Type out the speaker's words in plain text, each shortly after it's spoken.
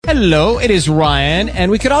Hello, it is Ryan,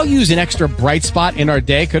 and we could all use an extra bright spot in our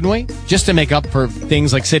day, couldn't we? Just to make up for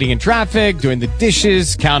things like sitting in traffic, doing the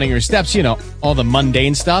dishes, counting your steps, you know, all the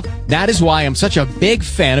mundane stuff. That is why I'm such a big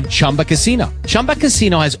fan of Chumba Casino. Chumba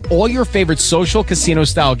Casino has all your favorite social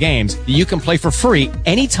casino-style games that you can play for free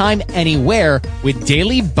anytime, anywhere with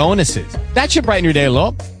daily bonuses. That should brighten your day a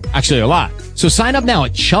little. Actually, a lot. So sign up now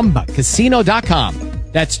at ChumbaCasino.com.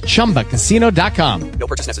 That's ChumbaCasino.com. No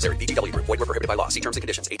purchase necessary. VGW Group. Void where prohibited by law. See terms and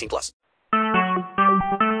conditions. 18+.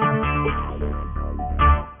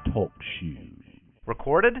 Talk shoes.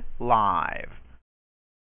 Recorded live.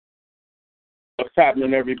 What's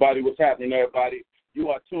happening, everybody? What's happening, everybody? You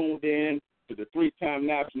are tuned in to the 3-time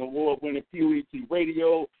National Award-winning PUET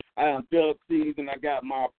Radio. I am Dubceez, and I got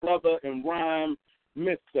my brother in rhyme,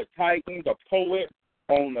 Mr. Titan, the poet,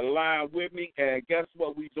 on the line with me. And guess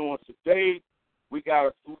what we're doing today? We got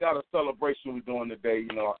a celebration we're doing today.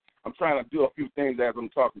 You know, I'm trying to do a few things as I'm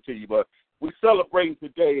talking to you, but we're celebrating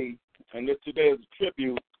today, and today is a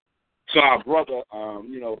tribute to our brother,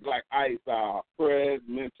 Blaq Ice, our friend,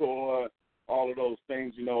 mentor, all of those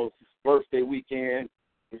things. You know, it's his birthday weekend.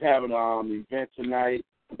 We're having an event tonight.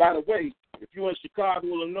 And by the way, if you're in Chicago,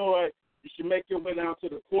 Illinois, you should make your way down to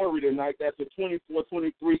the quarry tonight. That's at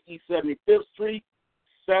 2423 East 75th Street,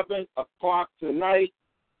 7 o'clock tonight.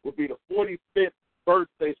 Will be the 45th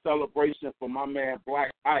birthday celebration for my man Blaq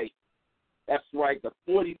Ice. That's right, the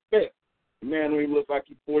 45th. The man don't even look like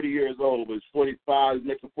he's 40 years old, but he's 45. He's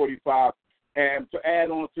making 45. And to add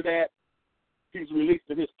on to that, he's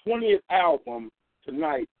releasing his 20th album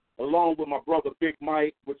tonight, along with my brother Big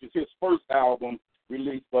Mike, which is his first album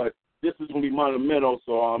release. But this is going to be monumental,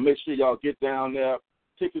 so make sure y'all get down there.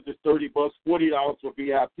 Tickets is $30, $40 for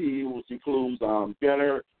VIP, which includes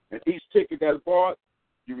dinner. And each ticket that's bought,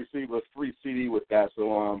 you receive a free CD with that.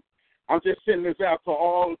 So I'm just sending this out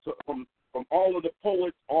to from all of the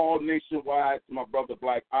poets, all nationwide, to my brother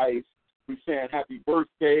Blaq Ice. We're saying happy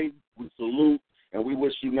birthday, we salute, and we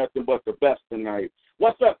wish you nothing but the best tonight.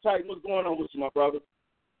 What's up, Titan? What's going on with you, my brother?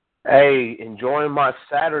 Hey, enjoying my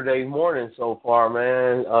Saturday morning so far,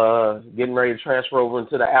 man. Getting ready to transfer over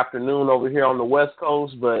into the afternoon over here on the West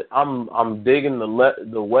Coast, but I'm digging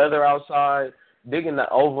the weather outside. Digging the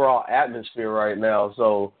overall atmosphere right now.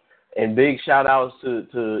 So, and big shout outs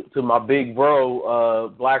to my big bro,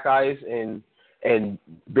 Blaq Ice and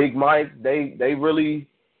Big Mike. They really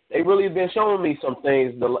been showing me some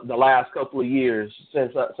things the last couple of years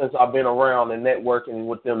since I've been around and networking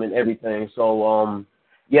with them and everything. So,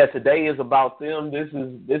 yeah, today is about them. This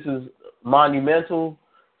is monumental.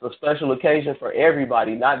 It's a special occasion for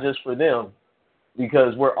everybody, not just for them,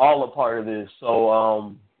 because we're all a part of this.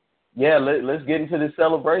 So, yeah, let's get into this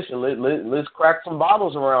celebration. Let's crack some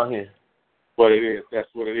bottles around here. What it is, that's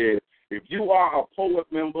what it is. If you are a poet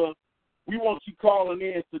member, we want you calling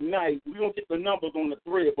in tonight. We don't get the numbers on the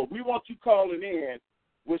thread, but we want you calling in.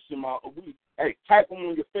 Wishing type him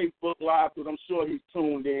on your Facebook Live, because I'm sure he's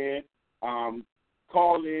tuned in.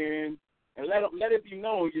 Call in and let it be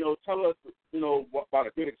known. You know, tell us, about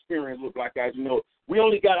a good experience with Blaq Ice. You know, we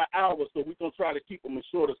only got an hour, so we're gonna try to keep them as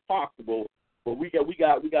short as possible. But we got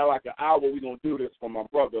like an hour. We're gonna do this for my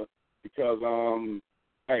brother because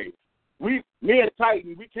me and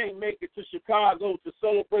Titan, we can't make it to Chicago to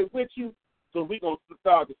celebrate with you, so we're gonna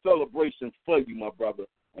start the celebration for you, my brother,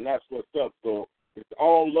 and that's what's up. So it's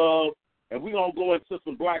all love, and we're gonna go into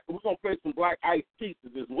some Blaq. We're gonna play some Blaq Ice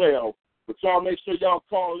pieces as well. But y'all make sure y'all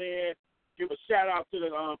call in, give a shout out to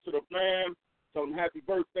the man, tell him happy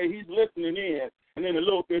birthday. He's listening in, and in a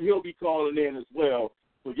little bit he'll be calling in as well.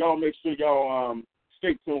 So y'all make sure y'all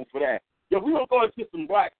stay tuned for that. Yo, we're going to go into some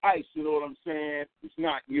Blaq Ice, you know what I'm saying? It's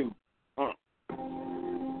not you.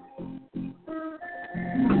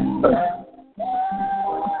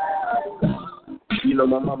 You know,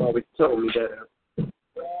 my mom always told me that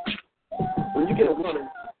when you get a woman,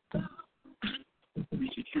 you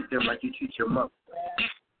should treat them like you treat your mother.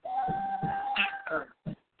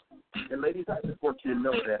 And ladies, I just want you to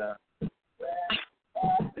know that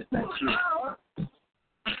it's not you.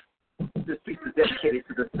 This piece is dedicated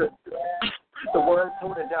to the sister, the ones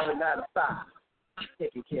holding down the 9 to 5,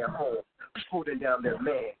 taking care of home, holding down their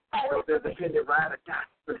man. So there's a hidden ride or die.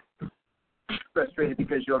 Frustrated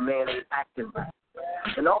because your man ain't acting right.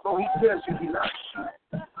 And although he tells you he loves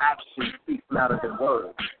you, action speaks louder than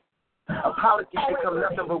words. Apologies become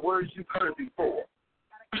nothing but words you've heard before.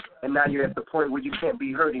 And now you're at the point where you can't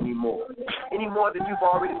be hurt anymore. Any more than you've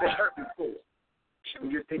already been hurt before.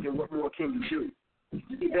 And you're thinking, what more can you do?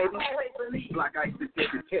 See, baby, Blaq Ice is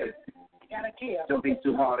take the test. Don't be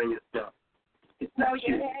too hard on yourself. It's not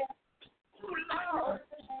you.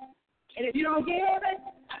 And if you don't give it,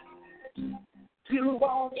 you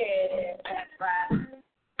won't get it. That's right.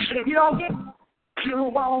 And if you don't get it, you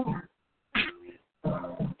won't.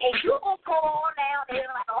 And you will go on down there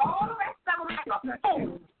like all the rest of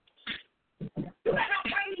them. You got no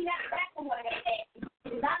crazy that one like that.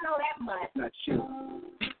 Because I know that much. Not you.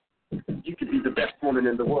 You could be the best woman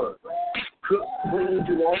in the world. Cook, clean,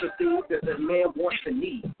 do all the things that a man wants and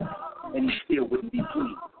needs, and he still wouldn't be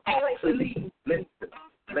pleased. Please, listen,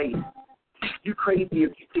 lady, you crazy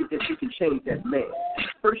if you think that you can change that man.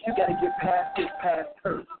 First, you got to get past his past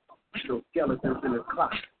hurt. Those skeletons in his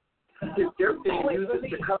closet. His dirt being used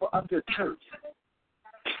to cover up his hurt.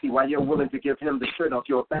 See why you're willing to give him the shirt off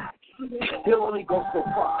your back. He'll only go so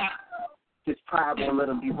far. His pride won't let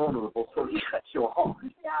him be vulnerable, so he cuts your heart.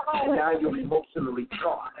 And now you're emotionally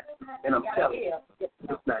scarred. And I'm telling you,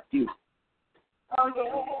 it's not you. Oh,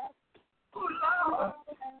 yeah.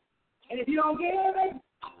 And if you don't get it,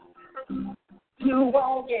 you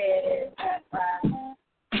won't get it. That's right.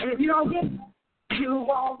 And if you don't get it, you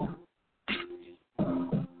won't.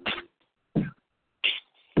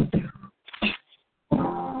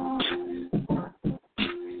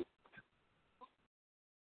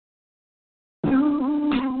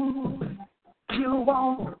 You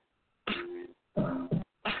won't.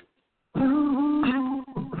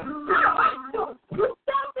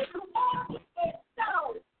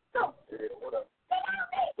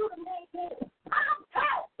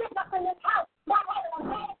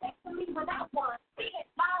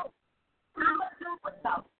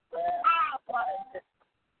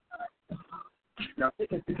 Now,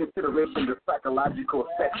 take into consideration the psychological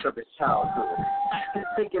effects of his childhood. He's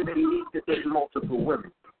thinking that he needs to date multiple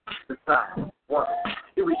women. Besides, one,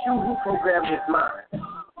 it was you who programmed his mind.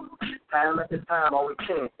 Time after time always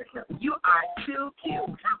changed for him. You are too cute.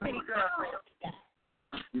 How many girlfriends you got?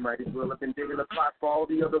 You might as well have been digging a plot for all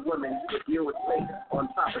the other women you could deal with later. On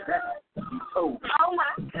top of that, you told me. Oh, my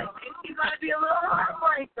goodness. You're going to be a little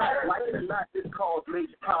heartbreaker. Like it or not, this caused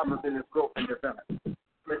major problems in his growth and development.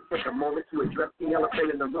 Let's take a moment to address the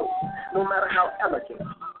elephant in the room. No matter how elegant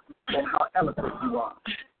or how eloquent you are,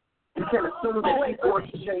 you can assume that he's going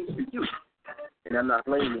to change for you. And I'm not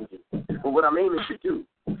blaming you. But what I'm aiming to do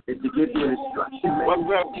is to give you an instruction. What's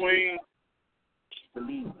up, Queen?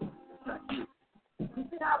 Believe me, it's not you.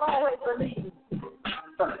 I've always believed.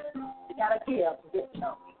 First, You got to give.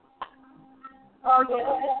 Oh, yeah.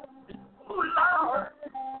 Oh, Lord.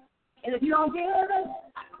 And if you don't give it,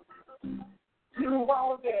 you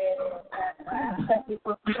won't get it. If you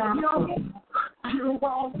don't get it, you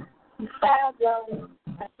won't. You foul young.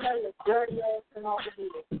 I tell you, dirty ass and all the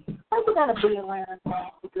years. Why you got to be around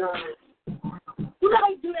nasty girls? You got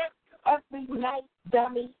to do that every night,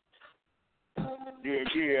 dummy.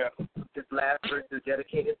 Yeah. this last verse is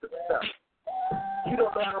dedicated to the stuff. You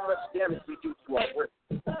don't know how much damage we do to our women.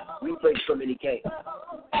 We play so many games.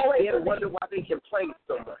 Then wonder why they complain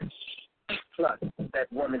so much. Plus,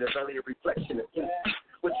 that woman is only a reflection of you.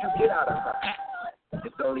 What you get out of her,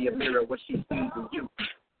 it's only a mirror of what she sees in you.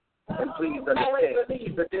 And please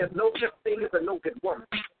understand that there's no such thing as a no good woman,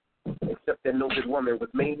 except that no good woman was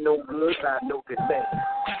made no good by no good man.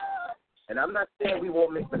 And I'm not saying we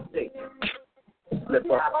won't make mistakes, slip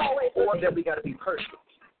up, or that we got to be perfect.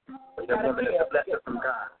 But that woman is a blessing from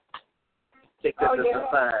God. Take this as a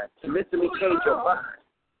sign to mentally change your mind.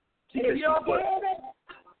 If you don't get it,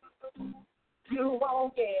 you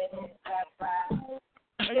won't get it. That's right.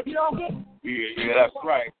 And if you don't get it, yeah, that's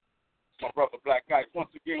right. My brother Black Ice. Once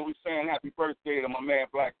again, we're saying happy birthday to my man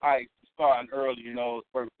Black Ice. We're starting early, you know. His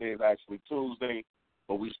birthday is actually Tuesday,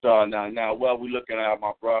 but we starting now. Well, we looking at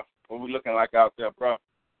my bro. What we looking like out there, bro?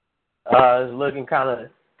 It's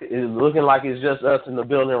looking like it's just us in the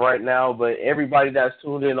building right now, but everybody that's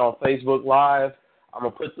tuned in on Facebook Live, I'm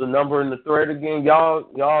going to put the number in the thread again.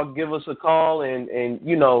 Y'all give us a call and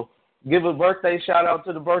you know, give a birthday shout out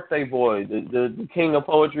to the birthday boy, the king of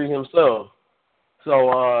poetry himself. So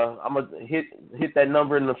I'm going to hit that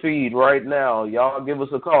number in the feed right now. Y'all give us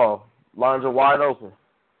a call. Lines are wide open.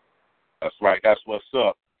 That's right. That's what's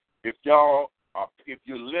up. If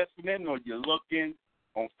you're listening or you're looking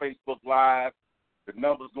on Facebook Live, the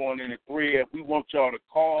number's going in the thread. We want y'all to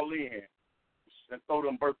call in and throw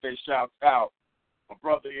them birthday shouts out. My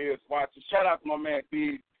brother is watching. Shout out to my man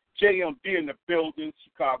B. JMD in the building,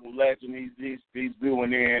 Chicago legend. He's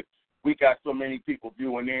viewing in. We got so many people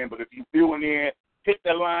viewing in, but if you're viewing in, hit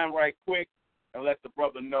that line right quick and let the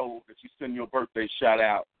brother know that you send your birthday shout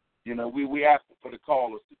out. You know, we asking for the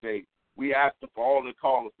callers today. We asking for all the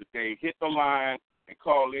callers today. Hit the line and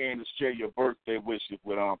call in and share your birthday wishes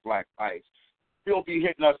with Black Ice. He'll be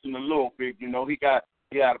hitting us in a little bit. You know, he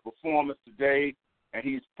had a performance today. and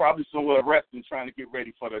he's probably somewhere resting, trying to get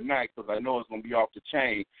ready for the night because I know it's going to be off the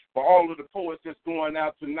chain. For all of the poets that's going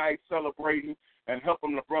out tonight celebrating and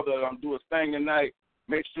helping the brother do his thing tonight,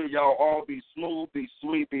 make sure y'all all be smooth, be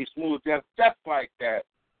sweet, be smooth, just like that.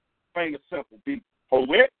 Plain and simple, be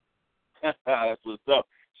poet. That's what's up.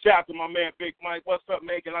 Shout out to my man Big Mike. What's up,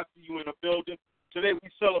 Megan? I see you in the building. Today we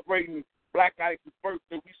celebrating Blaq Ice's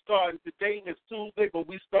birthday. We starting today. It's Tuesday, but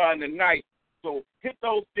we starting tonight. So hit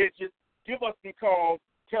those digits. Give us some calls.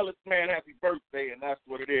 Tell this man happy birthday, and that's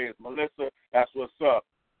what it is. Melissa, that's what's up.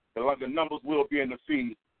 The numbers will be in the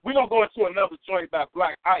feed. We're going to go into another joint by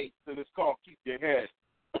Blaq Ice, and it's called Keep Your Head.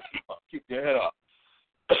 Keep your head up.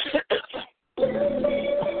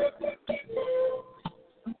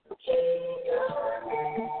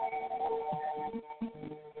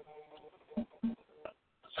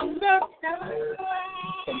 From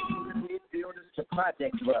builders to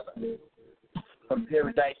project brothers, from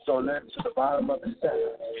paradise on earth to the bottom of the sun,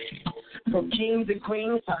 from kings and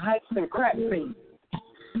queens to hypes and crack fiends.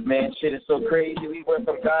 Man, shit is so crazy. We went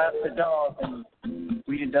from gods to dogs, and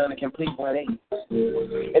we done a complete 180.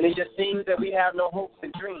 And it just seems that we have no hopes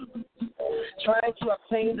and dreams, trying to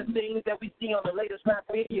obtain the things that we see on the latest rap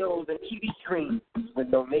videos and TV screens with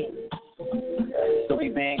no meaning. So we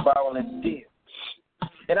beg, borrow, and steal.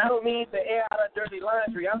 And I don't mean to air out a dirty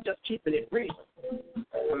laundry. I'm just keeping it real.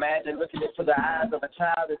 Imagine looking into the eyes of a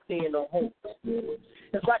child and seeing no hope.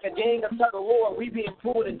 It's like a gang of tug of war. We being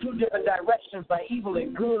pulled in two different directions by evil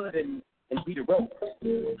and good, and we the rope.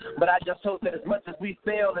 But I just hope that as much as we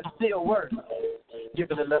fail, it's still worth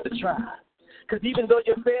give it another try. Because even though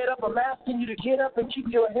you're fed up, I'm asking you to get up and keep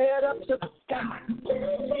your head up to the sky.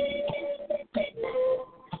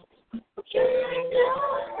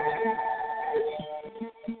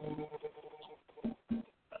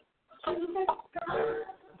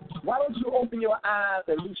 Why don't you open your eyes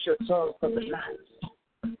and loose your tongue from the lies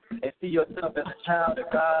and see yourself as a child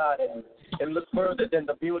of God and look further than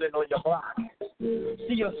the building on your block.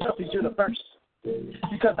 See yourself as you're the first.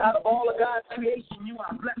 Because out of all of God's creation, you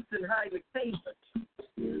are blessed and highly favored.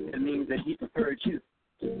 It means that He preferred you.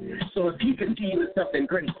 So if He can see you as something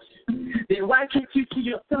great, then why can't you see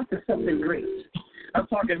yourself as something great? I'm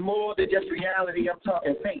talking more than just reality. I'm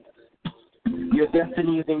talking faith. Your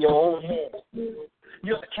destiny is in your own hands.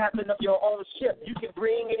 You're the captain of your own ship. You can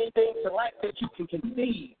bring anything to life that you can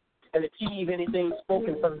conceive and achieve anything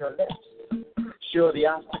spoken from your lips. Sure, the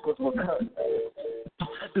obstacles will come.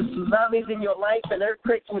 The tsunamis in your life and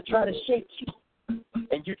earthquakes will try to shake you.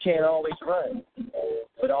 And you can't always run.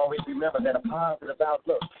 But always remember that a positive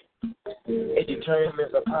outlook, it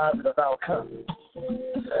determines a positive outcome.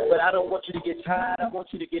 But I don't want you to get tired. I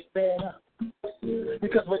want you to get fed up.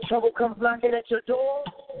 Because when trouble comes knocking at your door,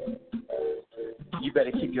 you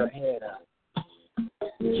better keep your head up.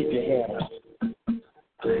 Keep your head up.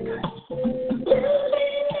 You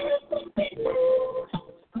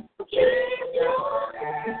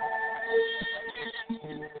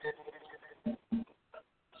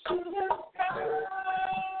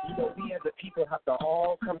know, we as a people have to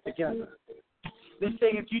all come together. They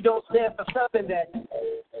say if you don't stand for something, that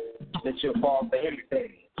you'll fall for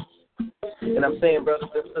everything. And I'm saying, brothers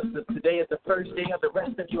and sisters, today is the first day of the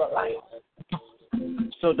rest of your life.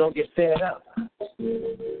 So don't get fed up.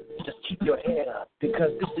 Just keep your head up,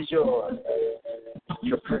 because this is your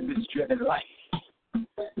purpose-driven life.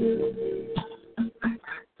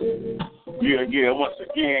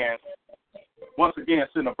 Yeah. Once again,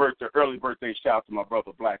 send early birthday shout out to my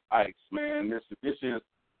brother Blaq Ice, man. This is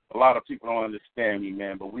a lot of people don't understand me,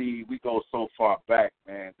 man, but we go so far back,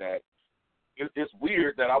 man, that it's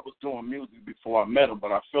weird that I was doing music before I met him,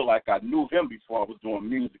 but I feel like I knew him before I was doing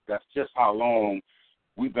music. That's just how long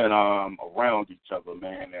we've been around each other,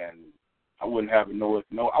 man, and I wouldn't have it no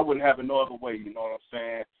other way, you know what I'm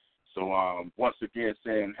saying? So once again,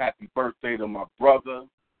 saying happy birthday to my brother.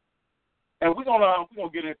 And we're gonna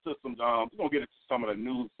get into some of the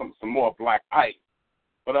news, some more Blaq Ice.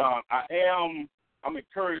 But I'm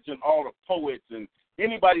encouraging all the poets and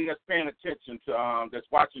anybody that's paying attention to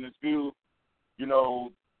that's watching this view, you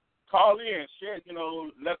know, call in, share, you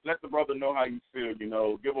know, let the brother know how you feel, you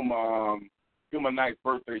know, give him a nice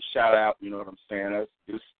birthday shout out, you know what I'm saying?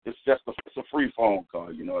 It's a free phone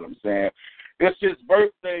call, you know what I'm saying? It's his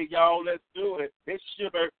birthday, y'all. Let's do it. It's your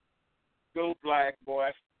birthday. Go Blaq,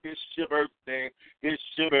 boy. It's your birthday. It's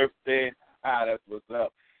your birthday. That's what's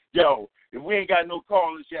up. Yo, if we ain't got no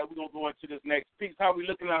callers yet, we're going to go into this next piece. How we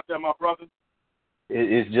looking out there, my brother?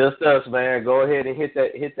 It's just us, man. Go ahead and hit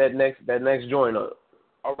that next joint up.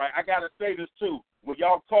 All right, I got to say this, too. When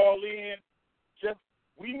y'all call in,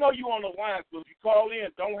 we know you on the line, so if you call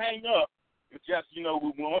in, don't hang up. It's just, you know,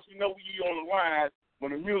 once we know you on the line,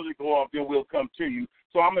 When the music go off, then we'll come to you.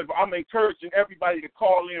 So I'm encouraging everybody to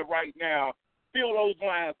call in right now. Fill those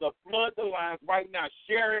lines up. Flood the lines right now.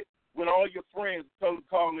 Share it with all your friends. Tell them to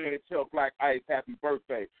call in and tell Blaq Ice happy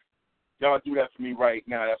birthday. Y'all do that for me right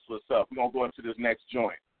now. That's what's up. We're going to go into this next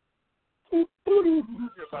joint. Ain't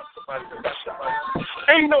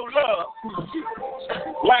no love.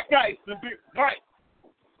 Blaq Ice, the big Mike.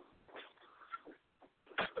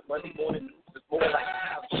 Monday morning is more like a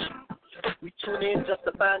house. We tune in just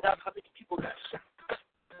to find out how many people got shot.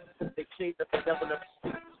 They say that the devil never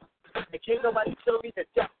sleeps. And can't nobody tell me that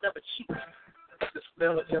death never cheats. The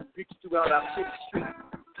smell of death reaches throughout our city streets.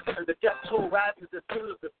 And the death toll rises as soon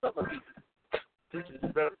as the summer beats. This is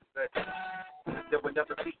better than there will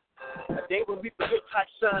never be a day when we forget how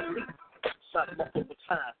shine leap. Shot multiple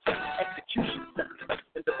times. Execution sign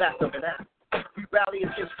in the back of an act. We rally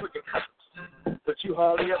against crooked cops. But you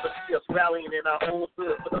hardly ever see us rallying in our own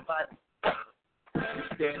hood for the Bible. We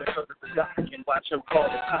stand in front of the dock and watch him call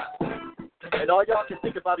the cops. And all y'all can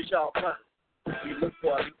think about is y'all crime. We look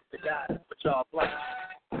for a the guys, but y'all black.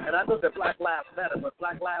 And I know that Black Lives Matter, but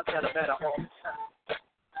Black Lives gotta matter all the time.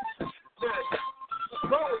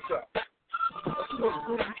 What's wrong with y'all? What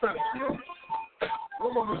you trying to kill?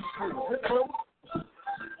 What am I going to do?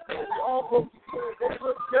 We all go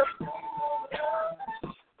together.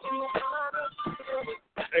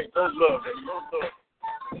 Hey, no love. Hey, no love.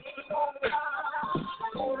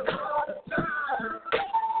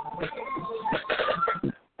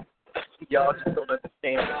 Y'all just don't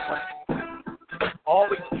understand the plan.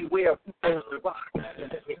 Always beware of who throws the rock and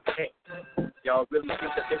the hit tank. Y'all really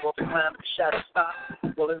think that they want to climb the shadow stop?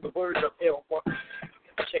 Well, in the words of L1,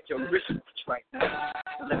 check your wristwatch right now.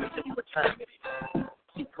 And let me tell you what time it is.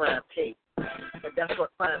 See crime paid. And that's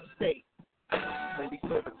what crime stays. Maybe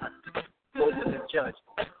overtime. Lawyers and judges.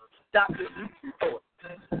 Doctors and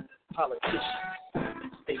reporters. Politicians.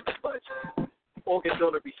 State budget. Organ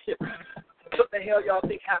donor recipients. What the hell y'all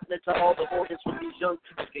think happening to all the organs when these young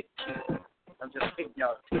people get killed? I'm just painting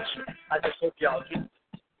y'all a picture. I just hope y'all get it.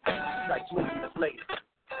 It's like 20 years later.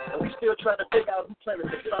 And we still trying to figure out who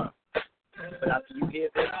planted the sun. But after you hear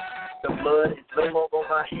this, the blood is no longer on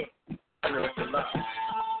my head. Where is the love?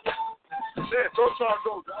 Man, don't y'all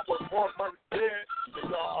know that was more money dead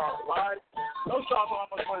than y'all are alive. Don't y'all know how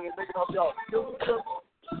much money they're making off y'all killing each other.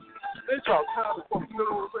 They y'all time to fucking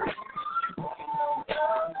kill away.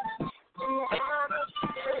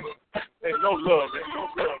 Ain't no love, ain't no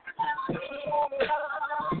love.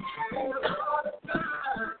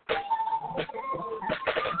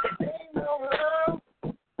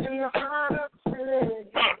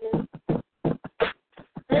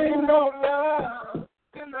 Ain't no love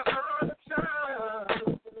in the heart of time.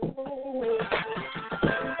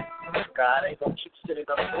 God ain't gonna keep sitting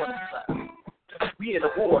up on the side. We in a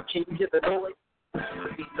war. Can you hear the noise? The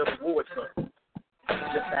beat of the war drum.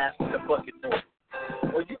 Just ask the bucket noise.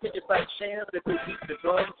 Or you can just like chance that they beat the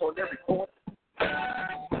drums on every corner.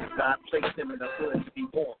 God placed them in the hood to be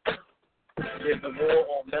born. There's a war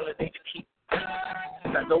on melanated people.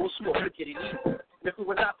 Now those who are wicked and evil, if it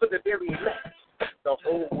were not for the very elect, the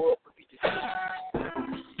whole world would be deceived.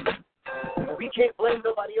 And we can't blame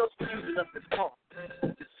nobody else for using us as pawns.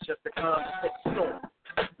 This is just a conversation storm.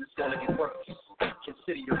 It's going to get worse.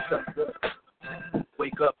 Consider yourself good.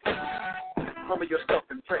 Wake up. Humble yourself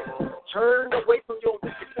and pray. Turn away from your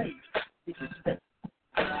wicked ways. He can stay.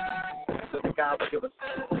 So the God will give us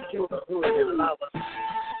kill the hood and allow us to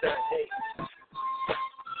set days.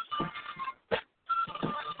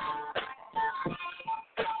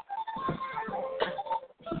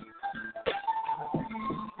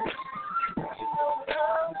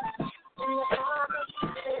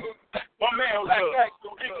 My man was like,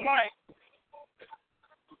 Big Mike.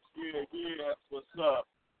 Yeah, that's what's up.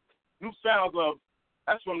 New sounds of,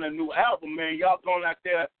 that's from the new album, man. Y'all going out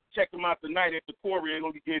there, check them out tonight at the Quarry. They're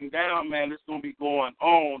going to be getting down, man. It's going to be going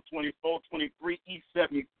on 2423 East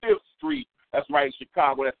 75th Street. That's right in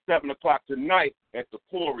Chicago. That's 7 o'clock tonight at the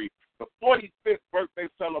Quarry. The 45th birthday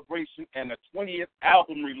celebration and the 20th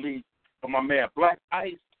album release for my man Blaq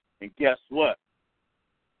Ice. And guess what?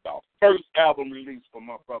 The first album release for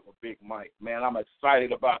my brother Big Mike. Man, I'm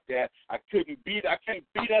excited about that. I can't be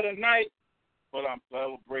there tonight, but I'm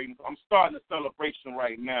celebrating. I'm starting the celebration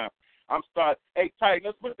right now. Hey, Titan,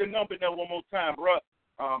 let's put the number in there one more time, bro.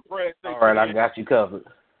 Fred, all right, I got you covered.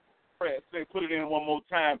 Fred, put it in one more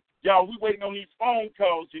time. Y'all, we waiting on these phone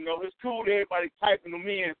calls, you know. It's cool that everybody typing them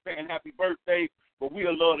in saying happy birthday, but we'd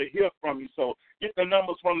love to hear from you. So get the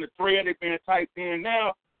numbers from the thread they've been typed in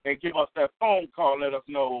now and give us that phone call. Let us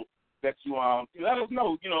know that you let us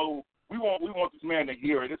know, you know, we want this man to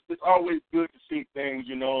hear it. It's always good to see things,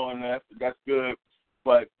 you know, and that's good.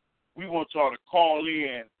 but we want y'all to call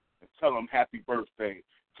in and tell him happy birthday.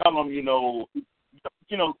 Tell him, give him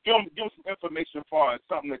some information as far as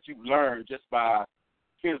something that you've learned just by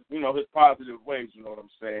his positive ways. You know what I'm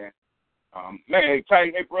saying? Man,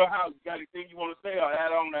 hey, bro, how you got anything you want to say or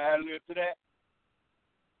add on to add a little to that?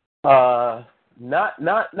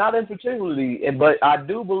 Not in particularly, but I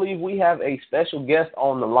do believe we have a special guest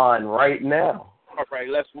on the line right now. All right,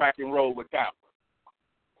 let's rock and roll with that.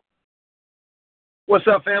 What's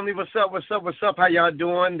up, family? What's up? How y'all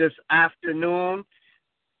doing this afternoon?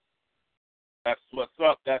 That's what's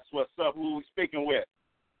up. Who we speaking with?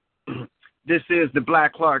 This is the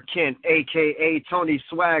Black Clark Kent, a.k.a. Tony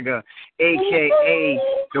Swagger, a.k.a.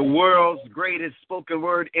 the world's greatest spoken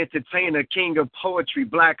word entertainer, king of poetry,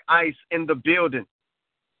 Black Ice in the building.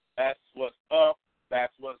 That's what's up. My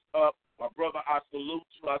brother, I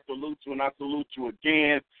salute you, and I salute you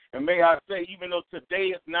again. And may I say, even though today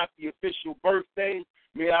is not the official birthday,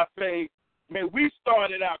 may I say, we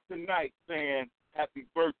started out tonight saying happy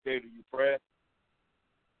birthday to you, Fred.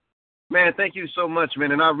 Man, thank you so much,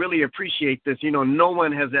 man, and I really appreciate this. No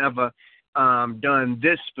one has ever done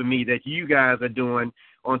this for me that you guys are doing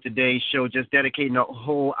on today's show, just dedicating a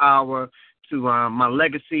whole hour to my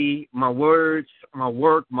legacy, my words, my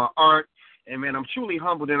work, my art. And, man, I'm truly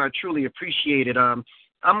humbled and I truly appreciate it. I'm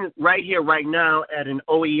right here right now at an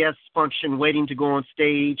OES function waiting to go on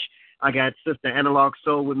stage. I got Sister Analog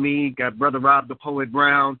Soul with me, got Brother Rob the Poet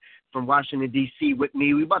Brown from Washington, D.C. with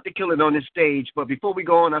me. We about to kill it on this stage, but before we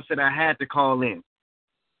go on, I said I had to call in.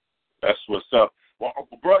 That's what's up. Well,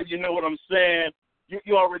 bro, you know what I'm saying?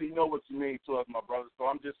 You already know what you mean to us, my brother, so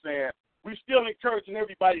I'm just saying we're still encouraging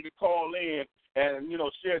everybody to call in and,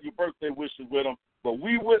 share your birthday wishes with them. But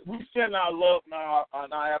we send our love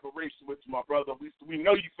and our admiration with you, my brother. We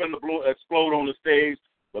know you finna explode on the stage,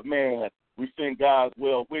 but, man, we send God's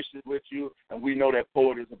well wishes with you, and we know that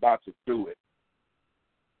poet is about to do it.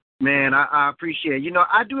 Man, I appreciate it.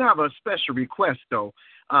 I do have a special request, though.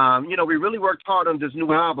 We really worked hard on this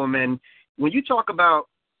new album, and when you talk about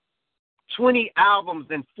 20 albums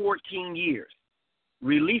in 14 years,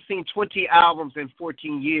 releasing 20 albums in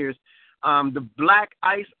 14 years, the Black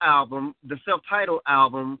Ice album, the self-titled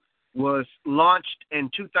album, was launched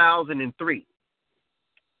in 2003.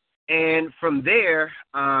 And from there,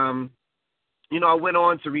 I went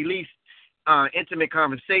on to release Intimate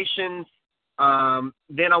Conversations.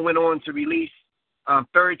 Then I went on to release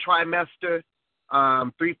Third Trimester,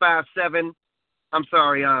 817.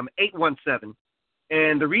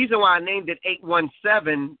 And the reason why I named it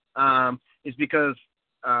 817 is because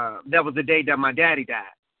that was the day that my daddy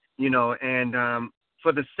died, and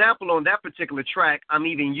for the sample on that particular track, I'm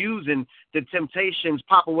even using the Temptations'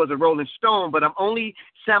 Papa Was a Rolling Stone, but I'm only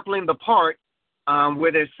sampling the part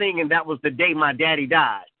where they're singing that was the day my daddy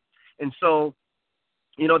died. And so,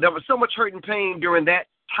 there was so much hurt and pain during that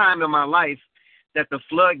time in my life that the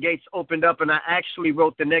floodgates opened up, and I actually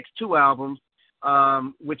wrote the next two albums,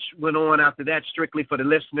 which went on after that strictly for the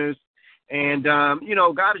listeners. And,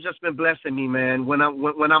 God has just been blessing me, man. When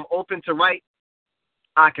I'm open to write,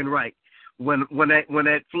 I can write. When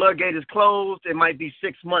that floodgate is closed, it might be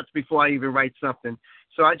 6 months before I even write something.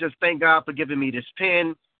 So I just thank God for giving me this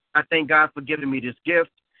pen. I thank God for giving me this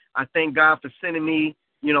gift. I thank God for sending me,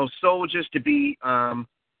 soldiers to be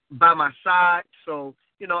by my side. So,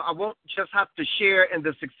 I won't just have to share in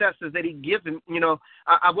the successes that he gives him.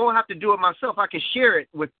 I won't have to do it myself. I can share it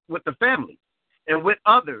with the family and with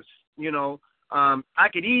others. I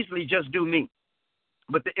could easily just do me.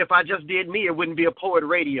 But if I just did me, it wouldn't be a poet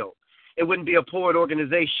radio. It wouldn't be a poet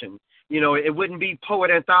organization. It wouldn't be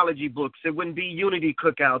poet anthology books. It wouldn't be unity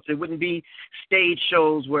cookouts. It wouldn't be stage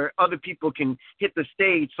shows where other people can hit the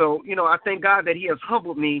stage. So, I thank God that he has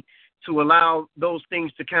humbled me to allow those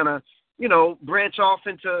things to kind of, branch off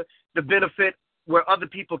into the benefit where other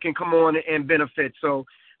people can come on and benefit. So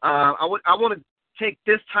I want to take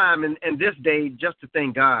this time and this day just to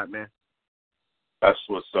thank God, man. That's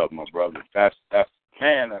what's up, my brother. That's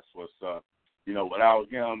what's up. Without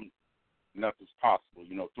him, nothing's possible.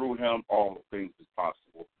 Through him, all things is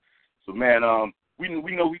possible. So, man, we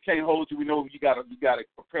know we can't hold you. We know you gotta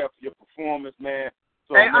prepare for your performance, man.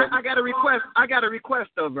 So, hey, man, I got a request. I got a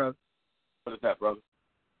request, though, brother. What is that, brother?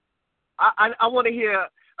 I want to hear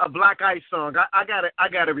a Black Ice song. I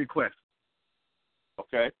got a request.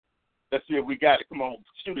 Okay. Let's see if we got it. Come on,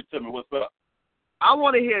 shoot it to me. What's up? I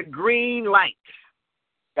want to hear Green Light.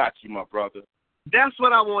 Got you, my brother. That's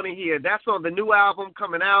what I want to hear. That's on the new album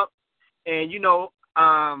coming out. And,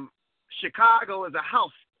 Chicago is a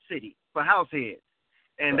house city for house heads.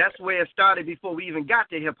 And that's where it started before we even got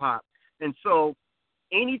to hip-hop. And so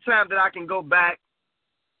anytime that I can go back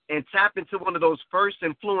and tap into one of those first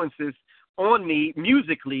influences on me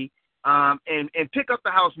musically, and pick up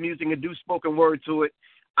the house music and do spoken word to it.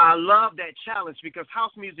 I love that challenge because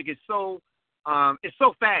house music is so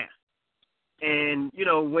fast. And you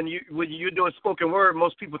know, when you're doing spoken word,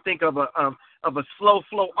 most people think of a slow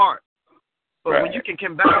flow art. But right. when you can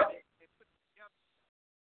combine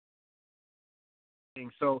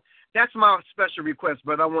it, so that's my special request.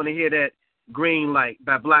 But I want to hear that Green Light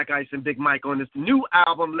by Black Ice and Big Mike on this new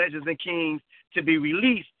album, Legends and Kings, to be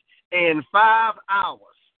released in 5 hours.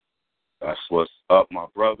 That's what's up, my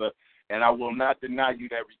brother. And I will not deny you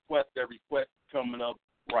that request. That request coming up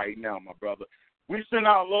right now, my brother. We send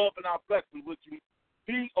our love and our blessings with you.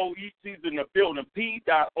 POET's in the building. P.O.E.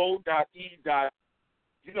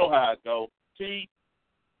 You know how it goes. T,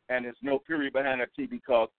 and there's no period behind that T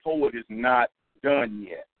because poet is not done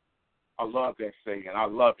yet. I love that saying. I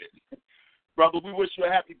love it. Brother, we wish you a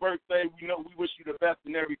happy birthday. We know we wish you the best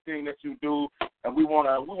in everything that you do, and we want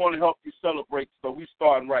to help you celebrate. So we're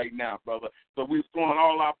starting right now, brother. So we're throwing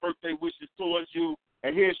all our birthday wishes towards you,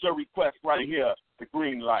 and here's your request right here, the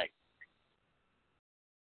Green Light.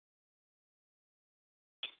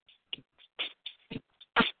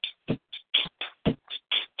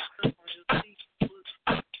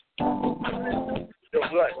 Yo,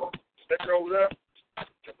 Blaq, step over there.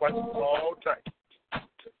 Just watch it all tight.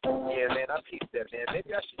 Yeah, man, I peeped that, man.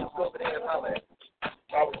 Maybe I should just go over there and holler at him. If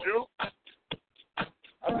I was you,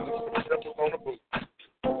 I'd just put the steppers on the boot.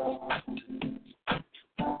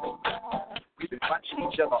 We've been watching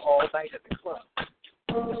each other all night at the club.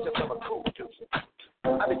 It's just I'm a cool dude.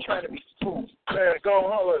 I've been trying to be smooth. Man, go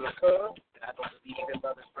holler at the cuz. And I don't believe in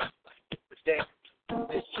love at first sight. But damn,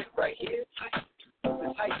 this chick right here is tight.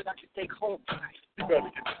 The type that I can take home tonight. You better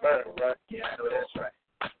get the man, right? Yeah, I know that's right.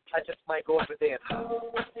 I just might go over there and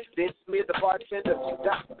then smear the bartender a few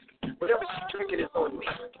dollars. Whatever she's drinking is on me.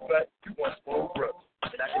 But you want spoiled brother.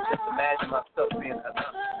 And I can just imagine myself being her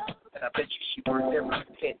number. And I bet you she worked every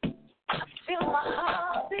penny. Feel my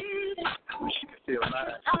heart beating. I wish you could feel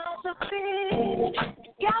mine. Eyes are big.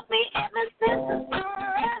 Got me in the sense of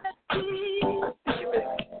serenity.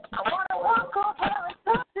 I want to walk over and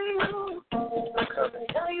talk to you.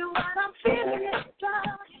 Tell you what I'm feeling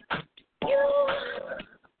inside.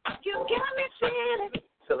 You got me feeling.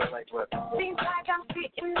 Feeling like what? Seems like I'm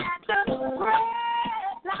sitting at the red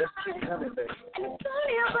light. Just keep coming, baby. And it's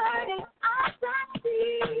only a burning. I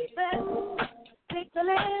see them.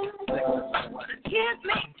 Tickling. Give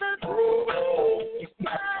me the feeling. You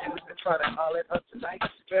been trying to holler at her tonight? Man,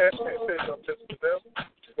 she ain't saying no tips to them.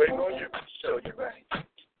 Just waiting on you. Sure, you're right.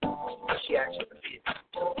 She actually did.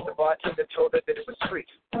 The bartender told her that it was free.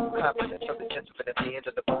 Confidence from the gentleman at the end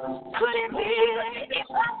of the bar. Could it be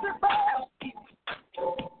impossible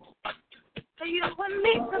for you and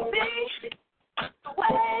me to be the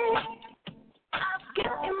way I've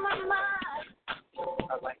got in my mind?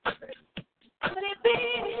 I like that. Could it be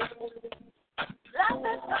like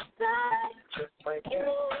that outside? Just like you.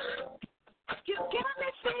 You got me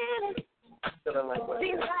feeling. Feeling like what?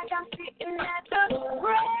 Seems like I'm sitting at the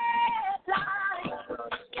red light.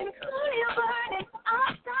 And it's only a burning. I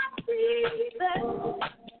stop breathing.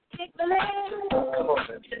 Take the land. Come on,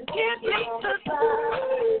 man. Give me the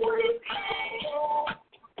vibe. Would it be?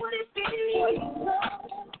 Would it be?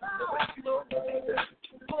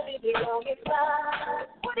 Would it be long as I?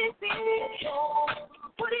 Would it be?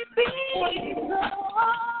 Would it be?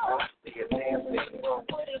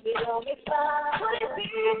 Would it be long as I? Would it be?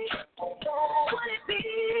 Would it be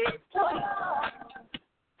so long?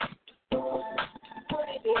 Would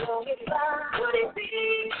it be long as I? Would it be?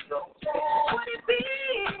 Would it be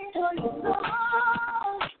so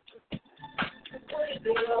long? Would it be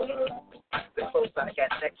long as I? The close I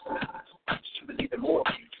got next to her, she was even more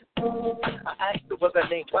beautiful. I asked her was her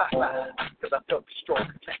name Blaq, because I felt a strong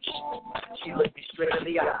connection. She looked me straight in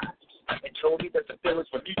the eyes and told me that the feelings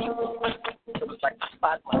were mutual. It was like the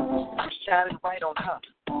spotlight was shining right on her.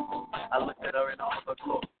 I looked at her in all of her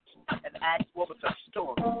glory and asked what was her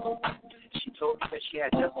story. She told me that she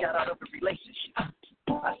had just got out of a relationship.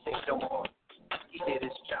 I said, don't worry. He did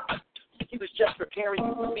his job. He was just preparing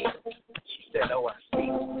you for me. She said, oh, I see.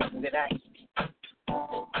 Then asked me,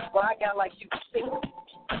 why a guy like you single?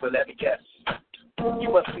 Well, let me guess. You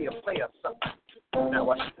must be a player or something. Now,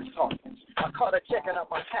 while she was talking, I caught her checking out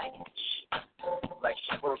my package. Like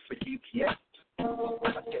she worked for UPS. I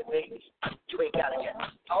said, baby, you ain't got to guess.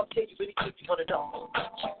 I'll tell you anything you want to know.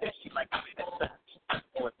 She said she liked the way that sounds.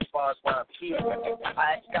 Well, as far as why I'm here,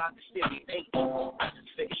 I asked God to send me an angel. I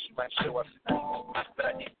figured she might show up tonight. But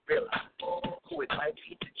I didn't realize who it might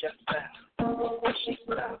be to just now. She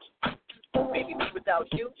smiled. Maybe me without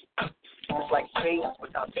you. It's like space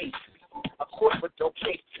without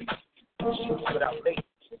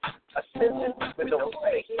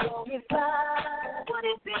I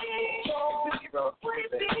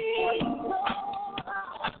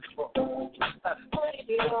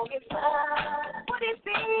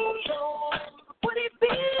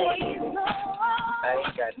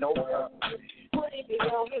ain't got no problem. Would it be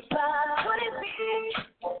on his side? Would it be?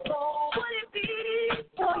 Would it be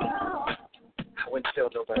for you? I wouldn't tell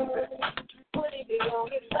nobody that. Would it be on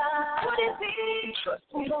his side? Would it be? Trust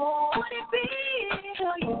me. Would it be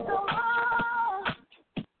for you?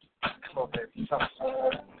 Come on, baby. Talk to me.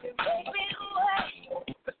 Take me away.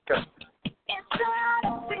 Let's go. Inside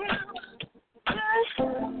of you.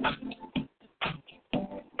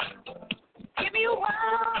 Give me a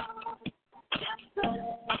while.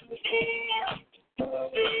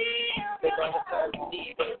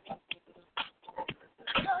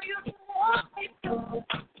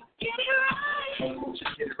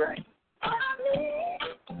 Just get it right. A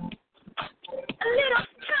little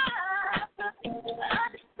time to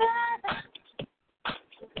understand.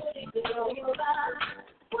 Would it be on your mind?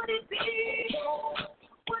 Would it be?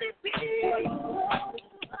 Would it be?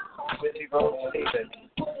 Would it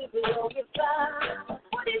be on your side?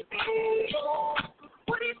 Would it be?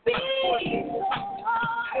 Would it be? I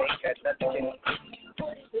ain't got nothing.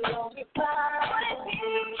 Would it be on your side? Would it be?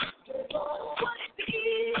 Would it be?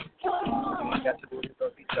 You got to do it for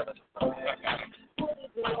each other.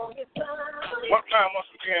 One time,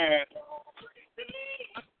 once again,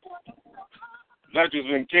 Legends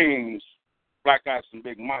and Kings, Black Ice and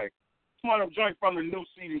Big Mike. One of them joints from the new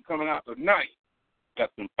CD coming out tonight.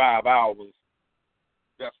 That's in 5 hours.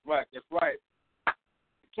 That's right. That's right.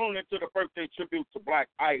 Tune into the birthday tribute to Black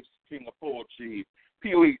Ice, King of Poetry,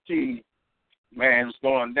 POET. Man, it's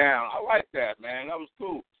going down. I like that, man. That was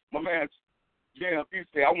cool. My man, Jam, he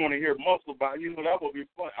said, I want to hear Muscle Bound. You know, that would be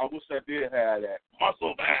fun. I wish I did have that.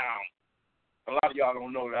 Muscle Bound. A lot of y'all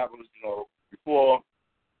don't know that was, before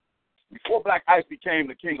Black Ice became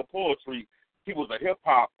the King of Poetry, he was a hip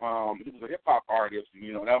hop artist.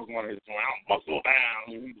 You know, that was one of his songs. Muscle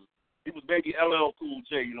Bound. He was baby LL Cool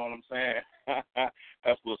J. You know what I'm saying?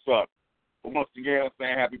 That's what's up. But once again, I'm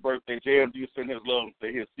saying happy birthday, JMD. Send his love and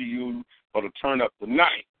say he'll see you for the turn up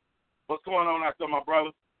tonight. What's going on out there, my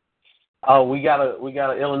brother? Oh, we got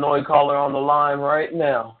an Illinois caller on the line right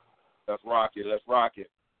now. Let's rock it. Let's rock it.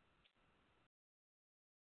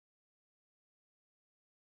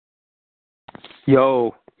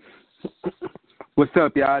 Yo, what's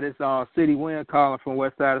up, y'all? This City Wind calling from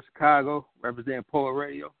West Side of Chicago, representing Poet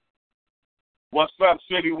Radio. What's up,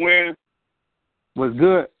 City Wind? What's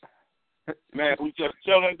good? Man, we just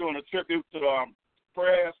chilling, doing a tribute to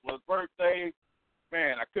Press for his birthday.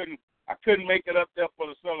 Man, I couldn't make it up there for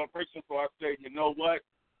the celebration, so I said, you know what?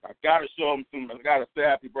 I gotta show him something. I gotta say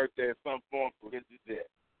happy birthday in some form. So this is it.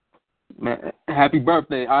 Man, happy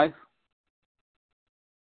birthday, Ice.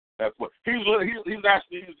 That's what he's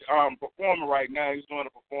actually performing right now. He's doing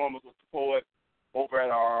a performance with the poet over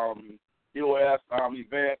at EOS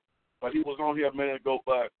event. But he was on here a minute ago.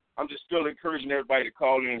 But I'm just still encouraging everybody to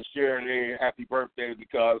call in and share their happy birthday,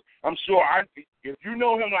 because I'm sure if you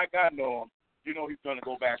know him like I know him, you know he's going to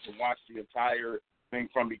go back and watch the entire thing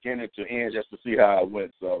from beginning to end just to see how it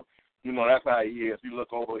went. So, you know, that's how he is. He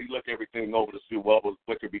look everything over to see what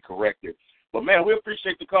could be corrected. But, man, we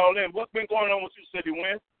appreciate the call in. What's been going on with you, City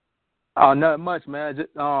Win? Oh, nothing much, man.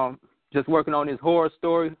 Just working on this horror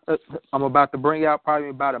story. I'm about to bring out probably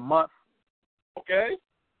about a month. Okay.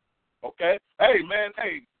 Hey, man.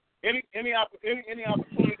 Hey, any opportunity?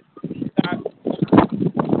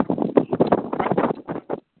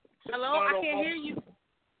 Hello, I can't hear you.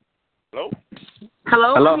 Hello.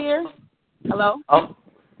 I'm here. Hello. Oh.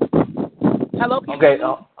 Hello. Can Okay. you hear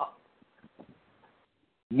me?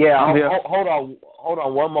 Yeah. I'm here. Hold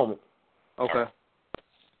on one moment. Okay.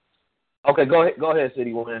 Okay, go ahead,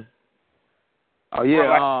 City One. Oh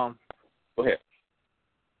yeah. Go ahead.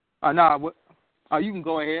 You can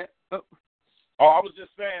go ahead. Oh, I was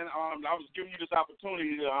just saying, I was giving you this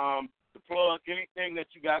opportunity to plug anything that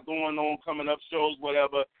you got going on, coming up, shows,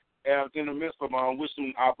 whatever. And in the midst of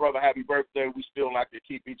wishing our brother happy birthday, we still like to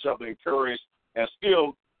keep each other encouraged and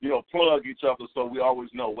still, plug each other so we always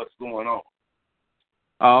know what's going on.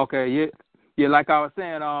 Oh, okay. Yeah. Like I was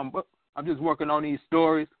saying, I'm just working on these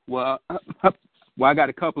stories. Well, I got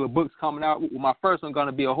a couple of books coming out. My first one's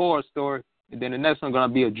gonna be a horror story, and then the next one's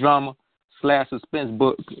gonna be a drama/suspense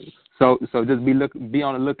book. So just be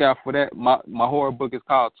on the lookout for that. My horror book is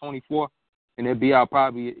called 24, and it'll be out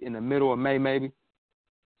probably in the middle of May, maybe.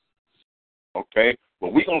 Okay.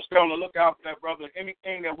 Well, we're going to stay on the lookout for that, brother.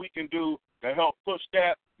 Anything that we can do to help push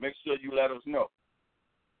that, make sure you let us know.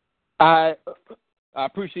 I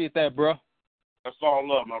appreciate that, bro. That's all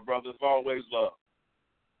love, my brother. It's always love.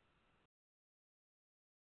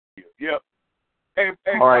 Yep. Hey,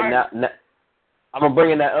 all right, now I'm going to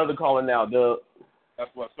bring in that other caller now, Dub.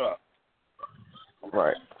 That's what's up.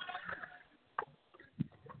 Right.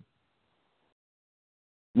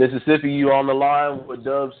 Mississippi, you on the line with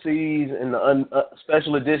Dubceez in the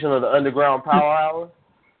special edition of the Underground Power Hour.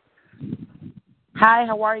 Hi,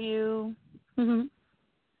 how are you?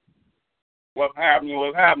 What's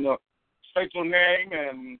happening? State your name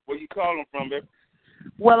and where you calling from, baby.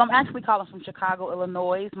 Well, I'm actually calling from Chicago,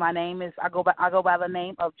 Illinois. My name is I go by the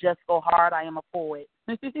name of Just Go Hard. I am a poet.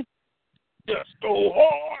 Just go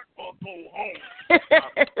hard or go home.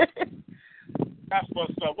 That's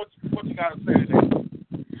what's up. What you gotta say today?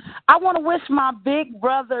 I want to wish my big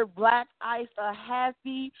brother Blaq Ice a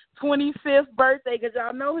happy 25th birthday because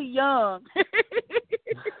y'all know he's young.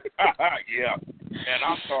 Yeah, and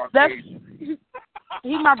I'm Caucasian.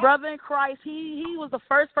 He's my brother in Christ. He was the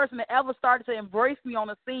first person that ever started to embrace me on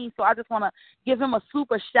the scene, so I just want to give him a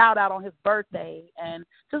super shout-out on his birthday and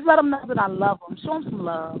just let him know that I love him. Show him some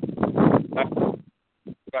love. That's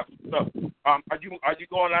what's up. Are you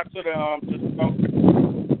going out to the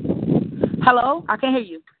Hello? I can't hear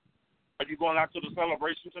you. Are you going out to the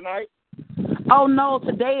celebration tonight? Oh, no.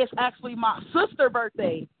 Today is actually my sister's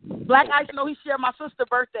birthday. Blaq Ice, he shared my sister's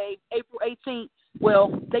birthday, April 18th.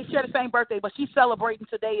 Well, they share the same birthday, but she's celebrating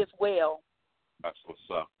today as well. That's what's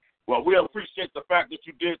up. Well, we appreciate the fact that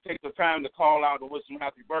you did take the time to call out and wish him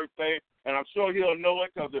happy birthday. And I'm sure he'll know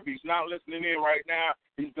it because if he's not listening in right now,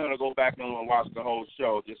 he's going to go back and watch the whole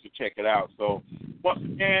show just to check it out. So, once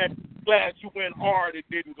again, glad you went hard and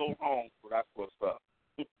didn't go home. So that's what's up.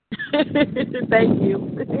 Thank you.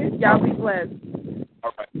 Y'all be blessed.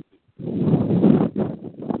 All right.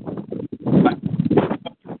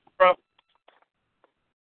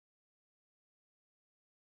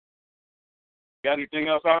 Got anything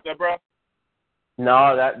else out there, bro?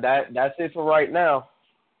 No, that's it for right now.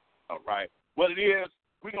 All right. What it is,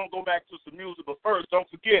 we're going to go back to some music, but first, don't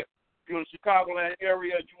forget, if you're in the Chicagoland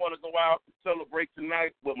area and you want to go out and celebrate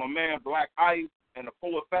tonight with my man Blaq Ice and the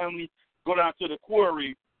Fuller family, go down to the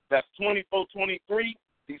Quarry. That's 2423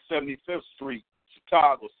 East 75th Street,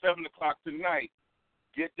 Chicago, 7 o'clock tonight.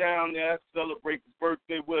 Get down there, celebrate his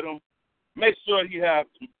birthday with him. Make sure he has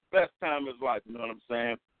the best time of his life, you know what I'm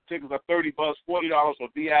saying? Tickets are $30, $40 for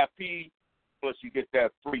VIP, plus you get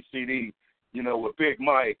that free CD, with Big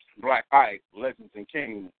Mike, Blaq Ice, Legends and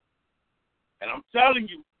Kings. And I'm telling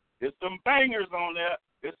you, there's some bangers on there.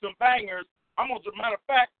 There's some bangers. Matter of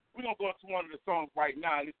fact, we're going to go into one of the songs right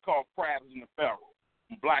now, and it's called Crabs in the Barrel.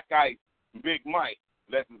 Blaq Ice, Big Mike,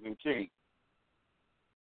 Legends and Kings.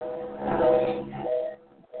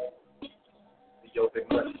 Yo, Big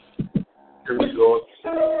Mike. Here we go.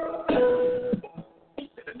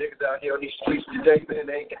 The niggas out here on these streets today, man,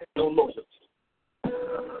 they ain't got no love. You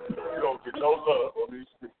don't get no love on these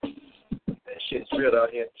streets. That shit's real out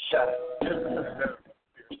here. Shut up.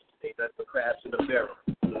 Ain't nothing but crabs in the barrel.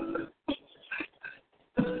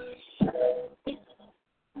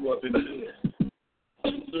 You up in the hood.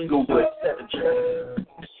 Go with 7 tracks.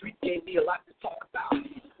 The street gave me a lot to talk about,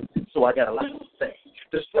 so I got a lot to say.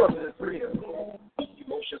 The struggle is real.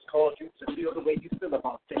 Emotions cause you to feel the way you feel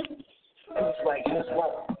about things. Who's right, who's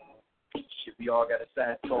wrong? Shit, we all got a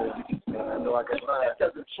sad soul. I know I got mine. That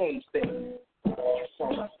doesn't change things. You saw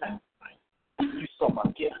my sacrifice. You saw my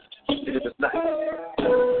gift. It was nice.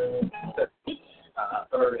 I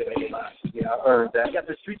earned it. Yeah, I earned that. I got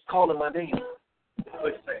the streets calling my name.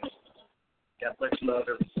 Good thing. Got much love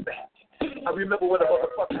and respect. I remember when a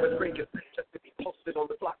motherfucker was drinking just to be posted on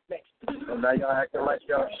the block next. So now y'all acting like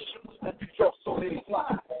y'all you drove so many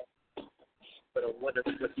flies. But I wonder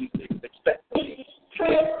what these niggas expect from me. You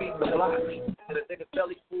can't feed me alive. And a nigga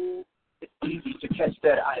belly full, it's easy to catch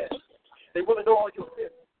that eye. They want to know all your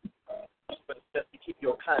business. But it's best to keep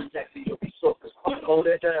your contacts and your resources. Hold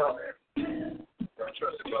that down, man. Don't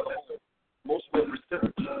trust it, brother. Most will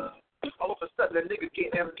resist. All of a sudden, a nigga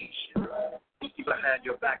get amnesia. Behind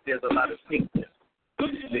your back, there's a lot of sneakness.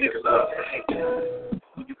 Niggas love to hate.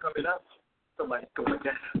 When you coming up, somebody's going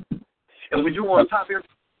down. And when you on top here,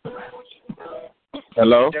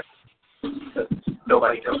 hello?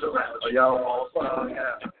 Nobody comes around. So y'all all fucking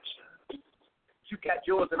out. You got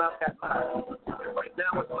yours and I got mine. Right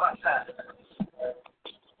now it's my time.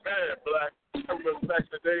 Man, Blaq, I remember back in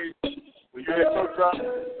the days when you had your drop, I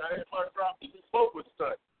had my drop, we both was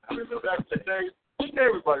stuck. I remember back in the days,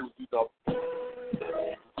 everybody was beat up.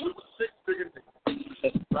 We were 6 bigger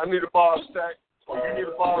niggas. I need a bar stack, or you need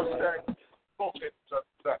a bar stack, both had to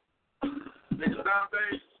stack. Niggas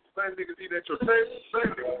nowadays, same niggas eat at your table,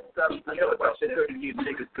 same niggas. I know about that 30 years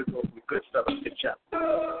niggas could go with good stuff and good job.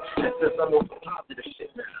 And since I'm on some positive shit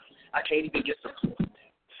now, I can't even get support.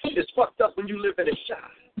 when you live in a shop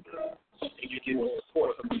and you get more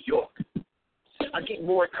support from New York. I get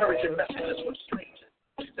more encouraging messages from strangers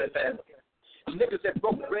than family. Niggas that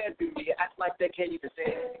broke bread through me act like they can't even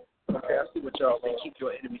stand. Okay, I see what y'all say. Keep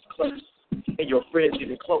your enemies close and your friends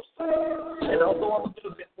even closer. And although I'm a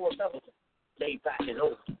little bit more relevant, laid back and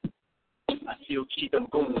old, I still keep them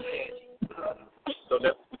goons handy. So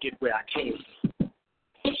never forget where I came from.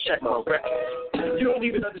 Check my record. You don't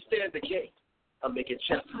even understand the game. I'm making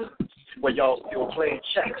chess where y'all still playing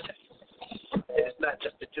chess. And it's not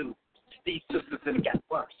just the dude. These sisters done got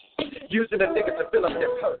worse. Using the niggas to fill up their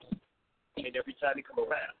purse. And every time they come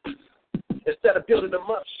around, instead of building them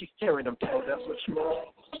up, she's tearing them down. That's what she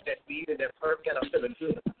wants. That weed and that perp got her feeling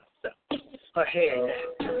good. So, her hair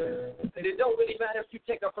down. And it don't really matter if you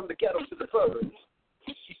take her from the ghetto to the suburbs.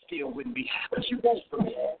 She still wouldn't be what you want from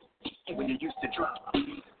me. When you used to drop.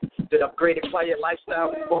 That upgraded quiet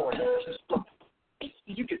lifestyle is boring.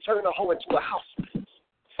 You can turn a hoe into a housewife.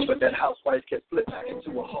 But that housewife can flip back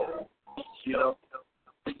into a hoe. You know?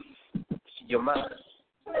 Your mind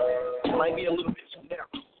might be a little bit too narrow.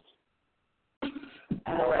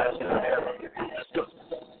 Let's go.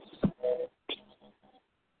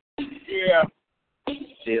 Yeah.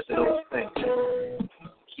 There's an old thing.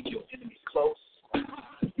 Keep your enemies close,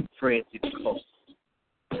 your friends even close.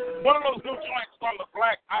 One of those new joints from the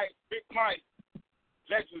Blaq Ice, Big Mike,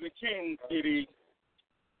 Legends of King City.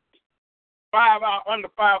 Under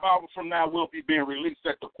 5 hours from now, will be being released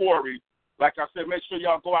at the Quarry. Like I said, make sure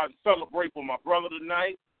y'all go out and celebrate with my brother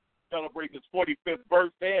tonight. Celebrate his 45th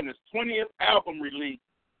birthday and his 20th album release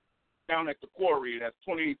down at the Quarry. That's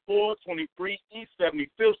 2423 East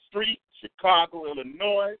 75th Street, Chicago,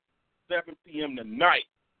 Illinois, 7 p.m. tonight.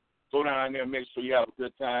 Go down there and make sure you have a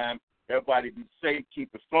good time. Everybody be safe,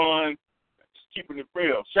 keep it fun, just keeping it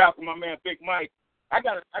real. Shout out to my man Big Mike. I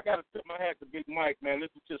gotta tip my hat to Big Mike, man.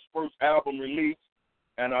 This is his first album release,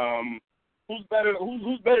 and who's better to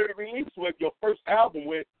release with your first album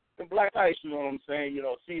with than Blaq Ice? You know what I'm saying? You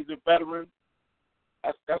know, seasoned veteran.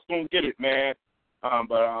 That's gonna get it, man.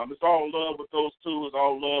 But it's all love with those two. It's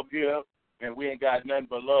all love here, and we ain't got nothing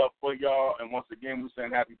but love for y'all. And once again, we're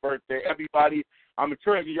saying happy birthday, everybody. I'm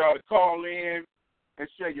encouraging y'all to call in and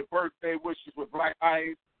share your birthday wishes with Blaq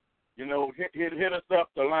Ice. You know, hit us up.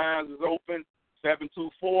 The lines is open.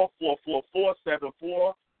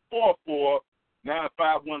 724-444-7444,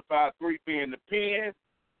 95153 being the pen.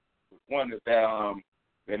 One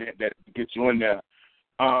that gets you in there.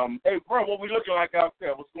 Hey, bro, what we looking like out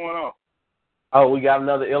there? What's going on? Oh, we got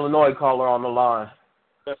another Illinois caller on the line.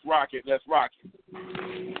 Let's rock it.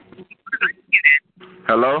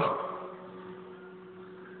 Hello?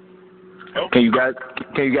 Can you guys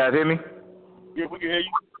hear me? Yeah, we can hear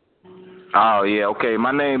you. Oh, yeah, okay.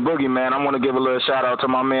 My name Boogie, man. I want to give a little shout-out to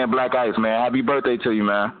my man Blaq Ice, man. Happy birthday to you,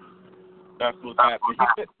 man. That's what's happening.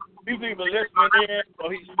 He's either listening in or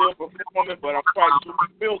he's still performing, but I'm quite sure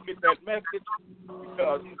Phil get that message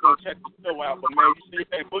because he's going to check the show out. But, man, you see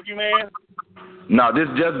that Boogie, man? No, they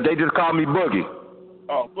just call me Boogie.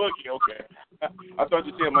 Oh, Boogie, okay. I thought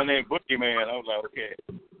you said my name Boogie, man. I was like, okay.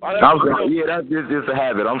 Yeah, that's just a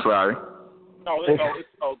habit. I'm sorry. No, it's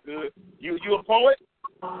all good. You a poet?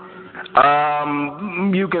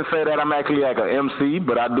 You can say that I'm actually like an MC,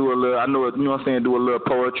 but I do a little. I know, you know what I'm saying. Do a little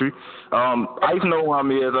poetry. I used to know who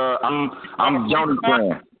I'm is. I'm Johnny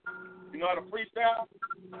Brand. You know how to freestyle?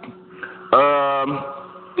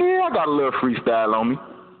 Yeah, I got a little freestyle on me.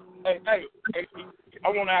 Hey, I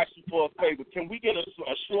want to ask you for a favor. Can we get a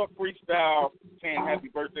short freestyle saying happy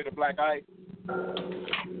birthday to Blaq Ice?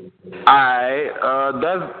 Alright,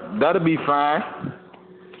 that'll be fine.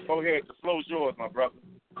 Go ahead, the flow's yours, my brother.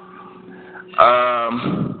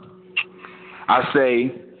 I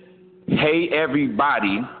say, hey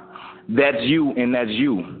everybody, that's you and that's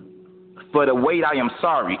you. For the wait, I am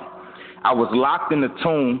sorry. I was locked in the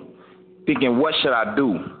tomb, thinking what should I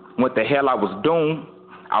do? What the hell I was doing?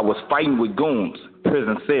 I was fighting with goons,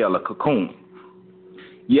 prison cell, a cocoon.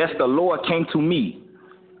 Yes, the Lord came to me,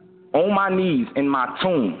 on my knees in my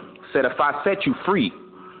tomb, said if I set you free,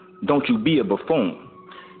 don't you be a buffoon.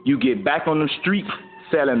 You get back on the street,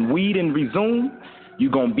 selling weed and resume, you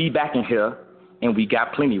gonna be back in here, and we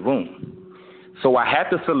got plenty room. So I had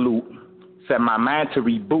to salute, set my mind to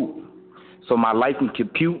reboot, so my life can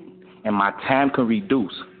compute and my time can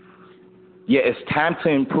reduce. Yeah, it's time to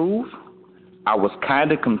improve. I was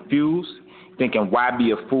kinda confused, thinking why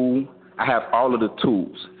be a fool? I have all of the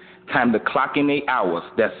tools. Time to clock in 8 hours,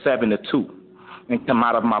 that's 7 to 2, and come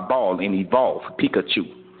out of my ball and evolve, Pikachu.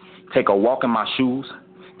 Take a walk in my shoes,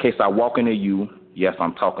 in case I walk into you, yes,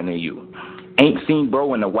 I'm talking to you. Ain't seen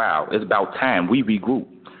bro in a while, it's about time we regroup.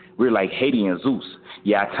 We're like Hades and Zeus,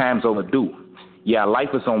 Yeah, time's overdue. Yeah, life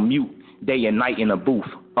is on mute, day and night in a booth,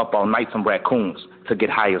 up all night some raccoons to get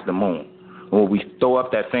high as the moon. When we throw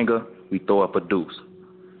up that finger, we throw up a deuce.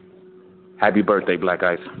 Happy birthday, Black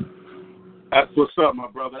Ice. That's what's up, my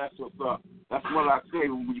brother. That's what's up. That's what I say.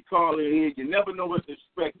 When you call in here, you never know what to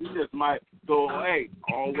expect. You just might go, hey,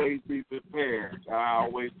 always be prepared. I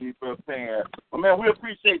always be prepared. Well, man, we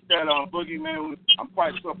appreciate that, Boogie, man. I'm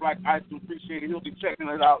quite sure Black Ice will appreciate it. He'll be checking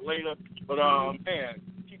it out later. But, man,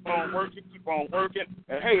 keep on working.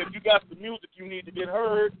 And, hey, if you got some music you need to get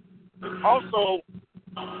heard, also,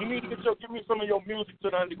 you need to give me some of your music to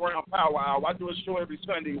the Underground Power Hour. I do a show every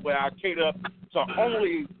Sunday where I cater to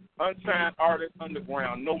only unsigned artists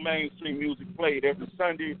underground. No mainstream music played every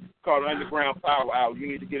Sunday called Underground Power Hour. You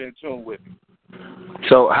need to get in tune with it.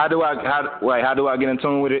 So how do I get in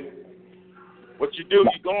tune with it? What you do,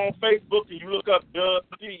 you go on Facebook and you look up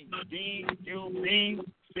Dubceez, Dubceez.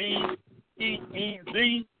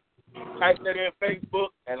 Type that in Facebook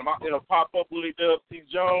and it'll pop up Willie Dubceez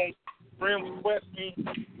Jones. Friend request me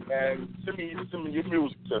and send me your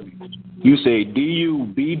music to me. You say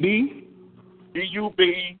D-U-B-B?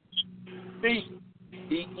 D-U-B-C-E-E-Z.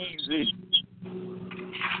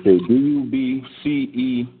 Say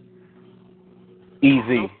D-U-B-C-E-E-Z.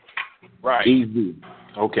 Right. E-Z.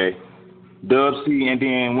 Okay. Dubceez, and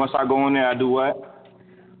then once I go in there, I do what?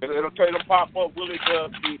 It'll pop up Willie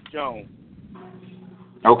Dubceez Jones.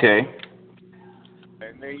 Okay.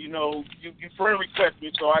 And then, you friend request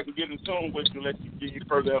me so I can get in tune with you and give you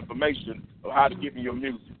further information of how to give me your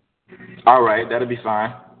music. All right, that'll be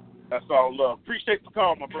fine. That's all love. Appreciate the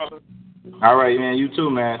call, my brother. All right, man. You too,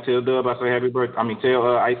 man. Tell Dub I say happy birthday.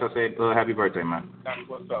 Tell Ice I say happy birthday, man. That's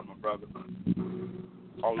what's up, my brother.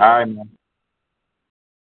 All right, man.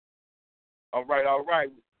 All right.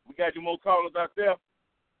 We got any more callers out there?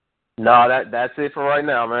 No, that's it for right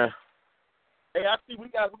now, man. Hey, I see we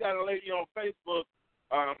got a lady on Facebook.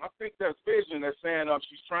 I think that's Vision that's saying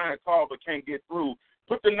she's trying to call but can't get through.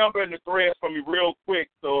 Put the number in the thread for me real quick,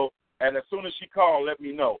 and as soon as she calls, let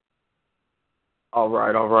me know. All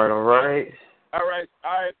right. All right.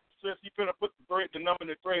 Since you finna put the number in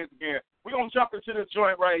the threads again, we're gonna jump into this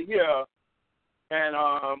joint right here, and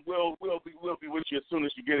we'll be with you as soon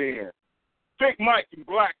as you get in. Big Mike and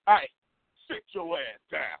Black Ice, sit your ass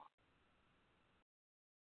down.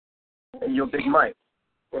 Hey, yo, Big Mike.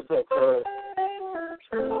 What's up, cuz?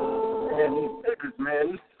 Man, these niggas,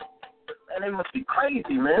 man, they must be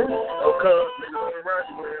crazy, man. Oh, cuz, niggas on the right,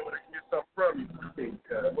 man, when they can get something from you.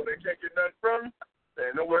 When they can't get nothing from you, they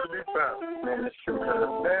ain't nowhere to be found. Man, that's true, cuz.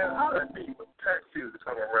 Man, how that be with taxis to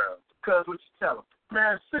come around? Cuz, what you tell them?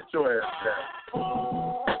 Man, sit your ass down.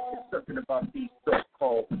 It's something about these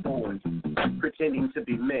so-called boys pretending to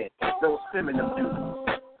be men. Those feminine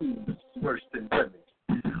dudes who's worse than women.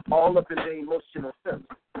 All up in their emotional sense,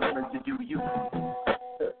 wanting to do you.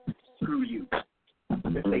 Screw you.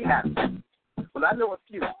 If they have to. Well, I know a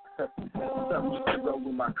few. Some used to roll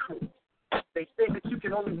with my crew. They say that you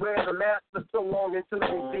can only wear the mask for so long until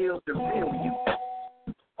it reveals the real you.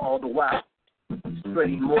 All the while,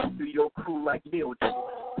 spreading more through your crew like mildew.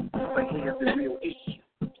 But here's the real issue.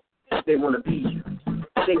 They want to be you.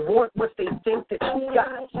 They want what they think that you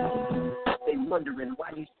got. They wondering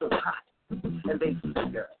why you so hot. And they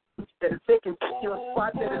figure that if they can pick your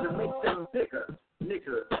spot, that it'll make them bigger.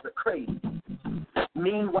 Niggas are crazy.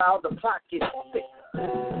 Meanwhile, the plot gets thicker.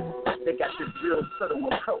 They got this real subtle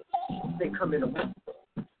approach. They come in a whisper,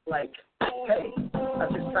 like, hey,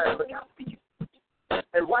 I'm just trying to look out for you.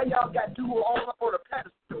 And why y'all got dude all up on a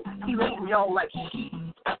pedestal? He leaving y'all like sheep.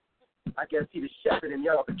 I guess he the shepherd and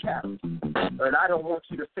y'all the cattle. But I don't want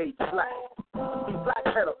you to fade to Black. See, Black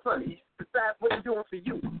kind of funny. Besides what he's doing for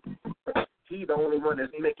you. He the only one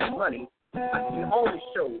that's making money. I see only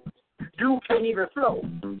shows. Dude can't even flow.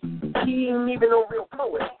 He ain't even no real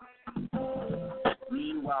poet.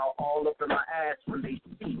 Meanwhile, all up in my ass when they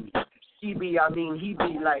see me. He be like,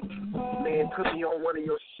 man, put me on one of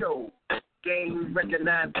your shows. Game,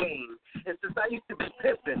 recognize game. And since I used to be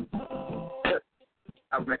pimping,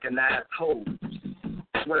 I recognize hoes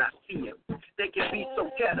when I see them. They can be so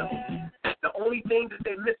ghetto. The only thing that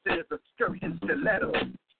they missing is a skirt and stiletto.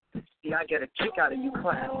 See, I get a kick out of you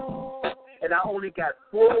clowns. And I only got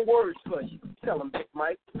 4 words for you. Tell them, Big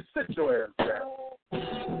Mike, sit your ass down.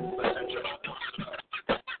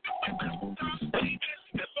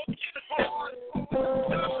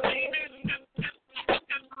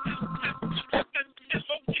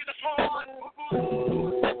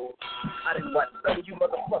 I didn't watch some of you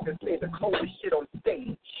motherfuckers say the coldest shit on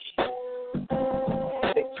stage.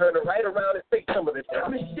 They turn right around and say some of the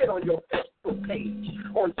dumbest shit on your Facebook page.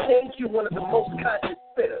 On stage, you're one of the most conscious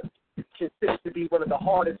spitters. Considered to be be one of the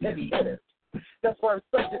hardest heavy hitters. That's why I'm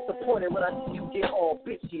so disappointed when I see you get all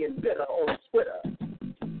bitchy and bitter on Twitter.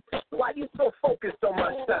 Why you so focused on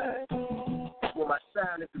my shine? Well, my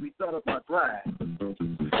shine is the result of my grind.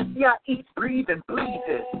 Yeah, I eat, breathe, and bleed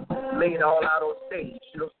this. Lay it all out on stage,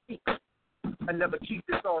 no secret. I never keep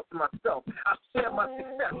this all to myself. I share my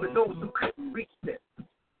success with those who couldn't reach this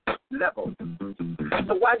level.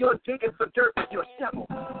 So while you're digging for dirt with your shovel,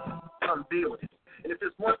 I'm building. And if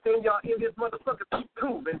there's one thing y'all in this motherfucker keep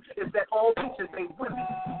proving, is that all bitches ain't women.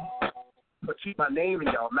 But keep my name in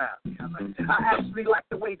y'all mouth. I actually like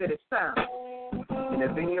the way that it sounds. And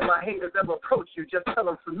if any of my haters ever approach you, just tell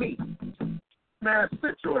them for me. Man,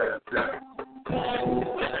 sit your ass down.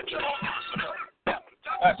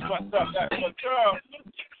 That's what's up. That's what's up.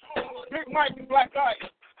 Big Mike and Black Ice.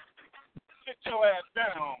 Sit your ass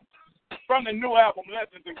down. From the new album,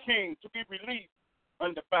 Legends and Kings, to be released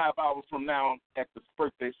under 5 hours from now at the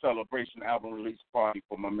birthday celebration album release party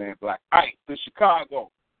for my man Black Ice in Chicago.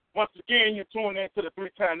 Once again, you're tuning in to the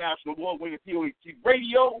 3-time national award-winning POET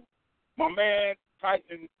Radio. My man,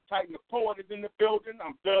 Titan the Poet is in the building.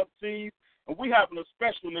 I'm Dubceez. And we having a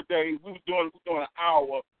special today. We're doing an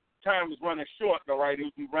hour. Time is running short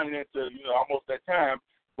already. We're running into almost that time.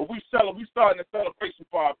 But we starting a celebration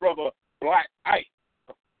for our brother Black Ice,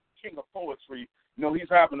 the King of Poetry. He's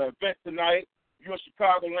having an event tonight. If you're in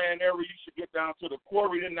Chicagoland area, you should get down to the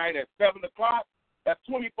Quarry tonight at 7 o'clock. That's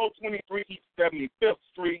 2423 East 75th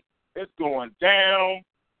Street. It's going down.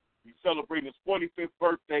 He's celebrating his 45th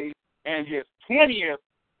birthday and his 20th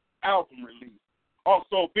album release.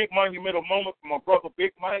 Also, big monumental moment for my brother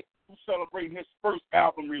Big Mike, who's celebrating his first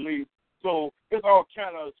album release. So it's all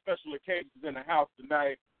kind of special occasions in the house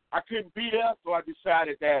tonight. I couldn't be there, so I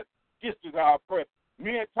decided that this is our prep.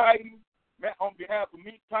 Me and Titan, on behalf of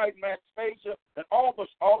me, Titan, Max Spacia, and all the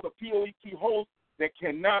POET hosts that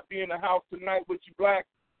cannot be in the house tonight with you, Black,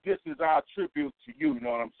 this is our tribute to you, you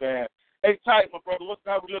know what I'm saying? Hey, Titan, my brother,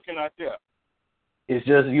 how we looking out there? It's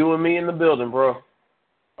just you and me in the building, bro.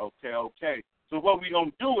 Okay. So what we're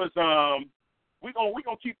going to do is we're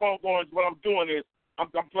gonna keep on going. What I'm doing is I'm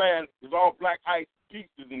playing it's all Black Ice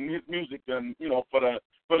pieces and his music, and for the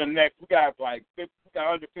next we got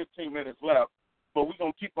under 15 minutes left, but we're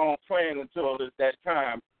gonna keep on playing until that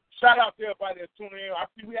time. Shout out to everybody that's tuning in. I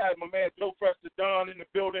see we had my man Joe Fresta Don in the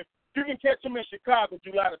building. You can catch him in Chicago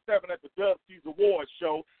July the 7th at the Dubceez Awards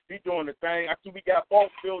show. He's doing the thing. I see we got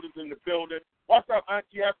both buildings in the building. What's up,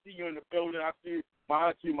 Auntie? I see you in the building. I see my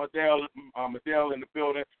auntie Madelle in the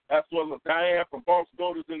building. As well as Diane from Boss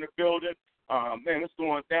Builders in the building. Man, it's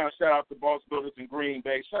going down. Shout out to Boss Builders in Green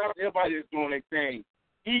Bay. Shout out to everybody that's doing their thing.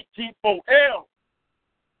 ET4L.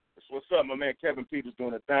 That's what's up, my man Kevin Peters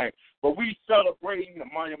doing the thing. But we celebrating the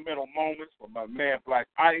monumental moments for my man Black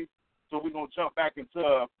Ice. So we're going to jump back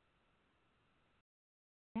into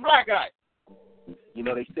Black Ice. They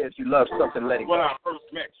say if you love something, let it go. Well, our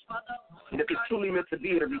first mix. And if it's truly meant to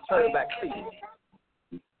be, it'll return back to you.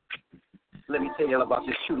 Let me tell you all about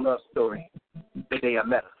this true love story. The day I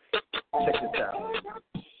met her. Check this out.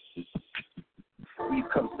 We've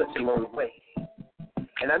come such a long way.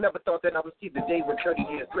 And I never thought that I would see the day when 30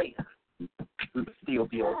 years later, we would still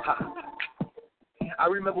be on top. I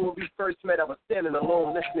remember when we first met, I was standing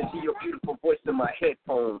alone listening to your beautiful voice in my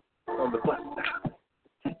headphones on the bus stop.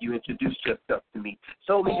 You introduced yourself to me,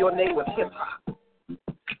 told me your name was hip-hop.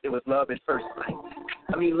 It was love at first sight.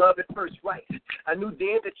 Love at first right. I knew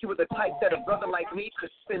then that you were the type that a brother like me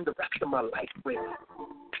could spend the rest of my life with.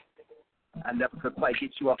 I never could quite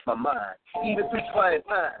get you off my mind, even through trying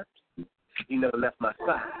times. You never left my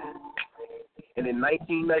side. And in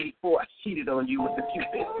 1994, I cheated on you with a few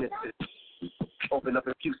businesses. Opened up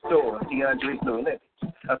a few stores, DeAndre's No Limit,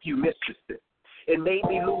 a few mistresses. It made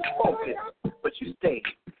me lose focus, but you stayed.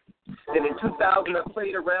 Then in 2000, I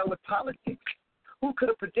played around with politics. Who could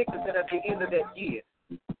have predicted that at the end of that year,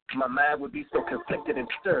 my mind would be so conflicted and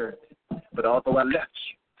stirred? But although I left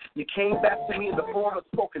you came back to me in the form of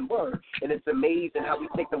spoken word. And it's amazing how we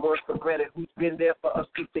take the word for granted who's been there for us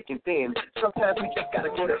through thick and thin. Sometimes we just got to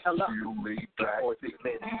go to hell up.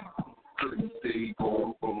 Couldn't stay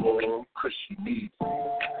gone for long, cause she needs me.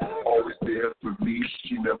 Always there for me,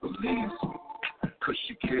 she never leaves me. Cause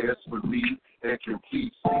she cares for me and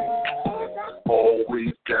completes me.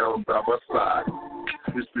 Always down by my side.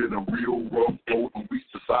 It's been a real rough road and we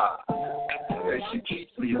survive. And she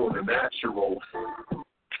keeps me on the natural.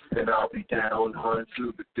 And I'll be down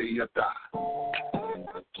until the day I die.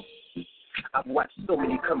 I've watched so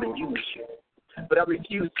many come and use you, but I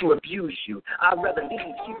refuse to abuse you. I'd rather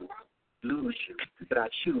leave you, lose you, but I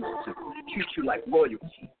choose to treat you like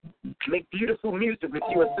royalty. Make beautiful music with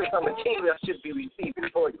you, and since I'm a king, I should be receiving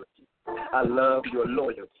royalty. I love your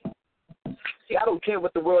loyalty. See, I don't care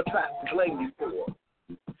what the world tries to blame you for.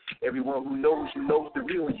 Everyone who knows you knows the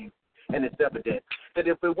real you. And it's evident that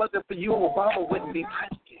if it wasn't for you, Obama wouldn't be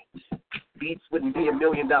president. Beats wouldn't be $1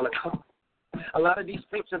 million company. A lot of these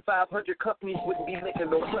Fortune 500 companies wouldn't be making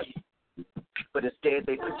no money. But instead,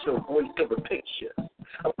 they put your voice over pictures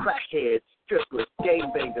of crackheads, strippers,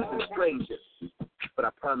 gangbangers, and strangers. But I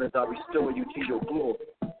promise I'll restore you to your glory.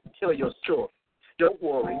 Tell your story. Don't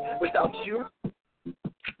worry. Without you,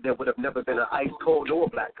 there would have never been an ice cold or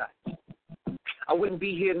black ice. I wouldn't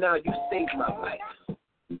be here now. You saved my life.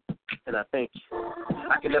 And I thank you.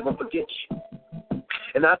 I can never forget you.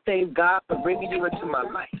 And I thank God for bringing you into my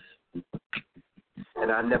life.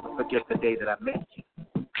 And I'll never forget the day that I met you.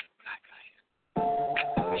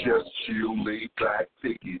 Just chill, lay back,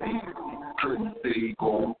 take it easy. Couldn't stay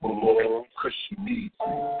gone for long, cause she needs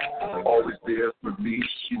me. Always there for me,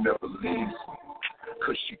 she never leaves me.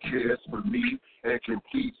 Cause she cares for me and can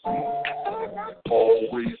please me.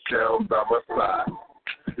 Always down by my side.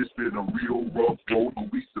 It's been a real rough road,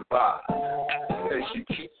 but we survive. And she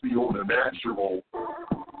keeps me on a natural.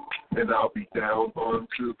 And I'll be down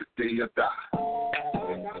until the day I die.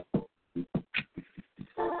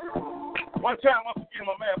 One time, once again,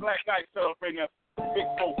 my man Blaq Knight celebrating a big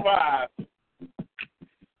 4-5.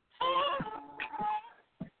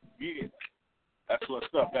 Yeah, that's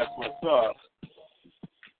what's up. That's what's up.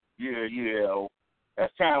 Yeah. As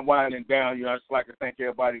time winding down, I'd just like to thank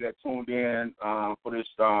everybody that tuned in for this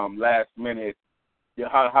last minute.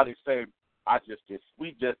 How they say,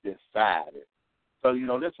 we just decided. So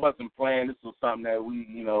this wasn't planned. This was something that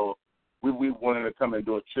we wanted to come and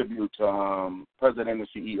do a tribute to President and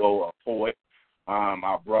CEO, a poet,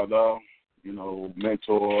 our brother,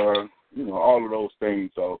 mentor, all of those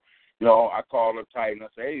things. So, I called her tight and I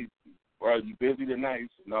said, hey, bro, you busy tonight? He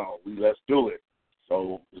said, no, let's do it.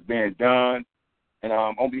 So it's being done. And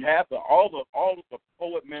on behalf of all of the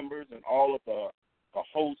poet members and all of the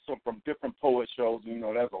hosts from different poet shows,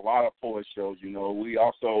 there's a lot of poet shows, we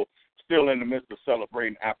also still in the midst of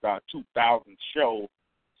celebrating after our 2000 show.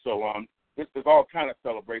 So there's all kind of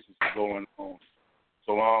celebrations going on.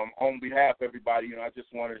 So on behalf of everybody, I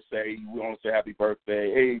just wanted to say, we want to say happy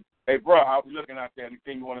birthday. Hey, bro, how we looking out there?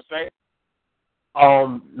 Anything you want to say?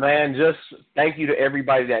 Man, just thank you to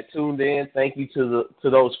everybody that tuned in. Thank you to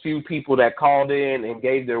those few people that called in and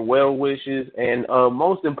gave their well wishes, and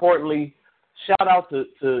most importantly, shout out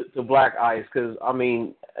to Black Ice, because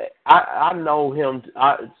I know him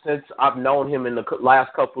since I've known him in the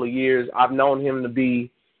last couple of years. I've known him to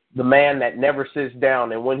be the man that never sits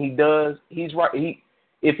down, and when he does, he's right.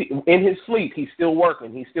 In his sleep, he's still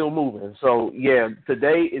working, he's still moving. So yeah,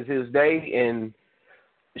 today is his day, and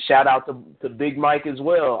shout out to Big Mike as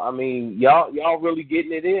well. Y'all really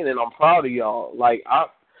getting it in, and I'm proud of y'all. Like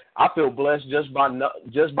I feel blessed just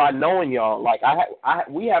by knowing y'all. Like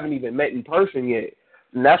we haven't even met in person yet,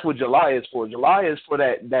 and that's what July is for. July is for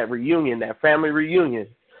that reunion, that family reunion.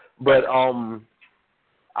 But I'm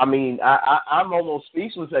almost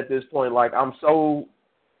speechless at this point. Like I'm so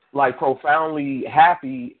profoundly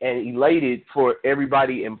happy and elated for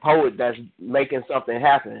everybody in Poet that's making something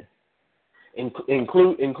happen.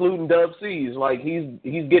 Including Dubceez, like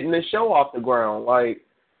he's getting this show off the ground. Like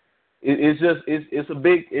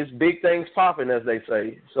it's big things popping, as they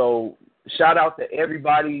say. So shout out to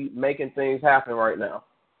everybody making things happen right now.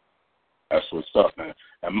 That's what's up, man.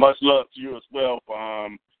 And much love to you as well for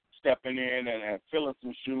stepping in and filling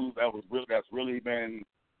some shoes. That's really been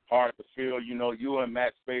hard to fill. You and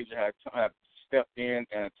Matt Spager have stepped in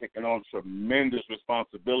and taken on tremendous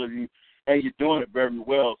responsibility, and you're doing it very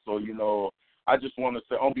well. So I just want to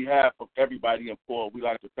say, on behalf of everybody in Port, we'd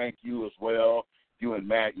like to thank you as well, you and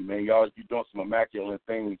Matt. Man, you're doing some immaculate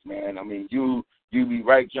things, man. You be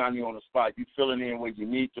right, Johnny, on the spot. You filling in where you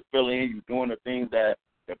need to fill in. You're doing the things that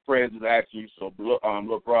the prayers is asking you. So, look,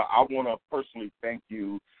 bro, I want to personally thank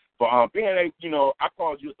you for being I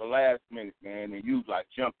called you at the last minute, man, and you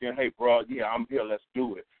jumped in. Hey, bro, yeah, I'm here. Let's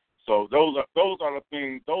do it. So those are the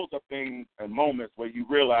things. Those are things and moments where you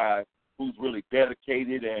realize who's really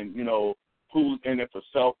dedicated and who's in it for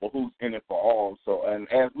self or who's in it for all. So, and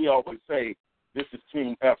as we always say, this is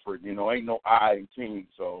team effort. Ain't no I in team.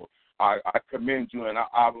 So I commend you, and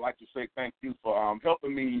I would like to say thank you for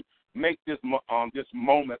helping me make this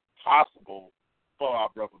moment possible for our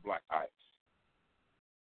brother Black Ice.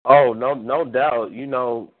 Oh, no doubt.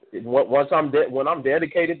 When I'm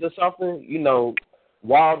dedicated to something,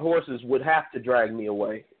 wild horses would have to drag me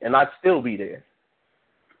away, and I'd still be there.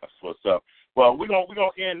 That's what's up. Well, we're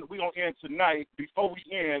gonna end tonight. Before we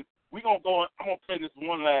end, I'm gonna play this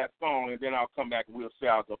one last song, and then I'll come back and we'll say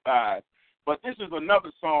our goodbyes. But this is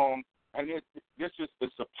another song And this is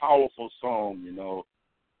it's a powerful song, you know.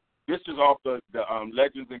 This is off the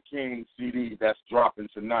Legends and Kings CD that's dropping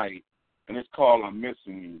tonight, and it's called "I'm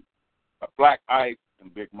Missing You." Blaq Ice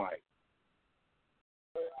and Big Mike.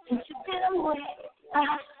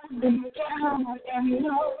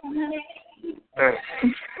 Hey,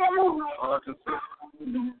 all I can say,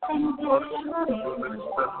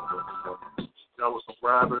 that was some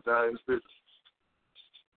ride or die in business.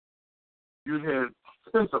 You had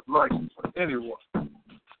sense of life for anyone.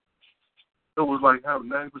 It was like having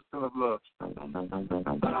 90% of love.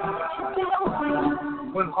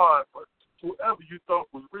 Went hard, but whoever you thought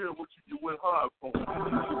was real, what you went hard for.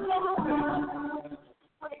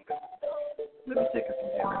 Let me take it from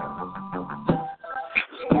there.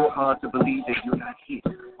 It's still hard to believe that you're not here.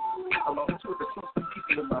 I lost two of the closest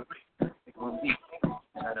people in my life. They're going to leave,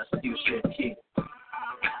 and I still shed tears.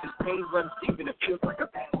 This pain runs deep and it feels like a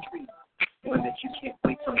bad dream, one that you can't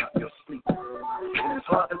wait till you're asleep. And it's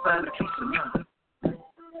hard to find a peace of mind.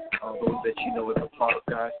 All those that you know is a part of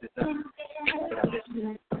God's design, but I miss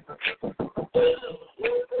you.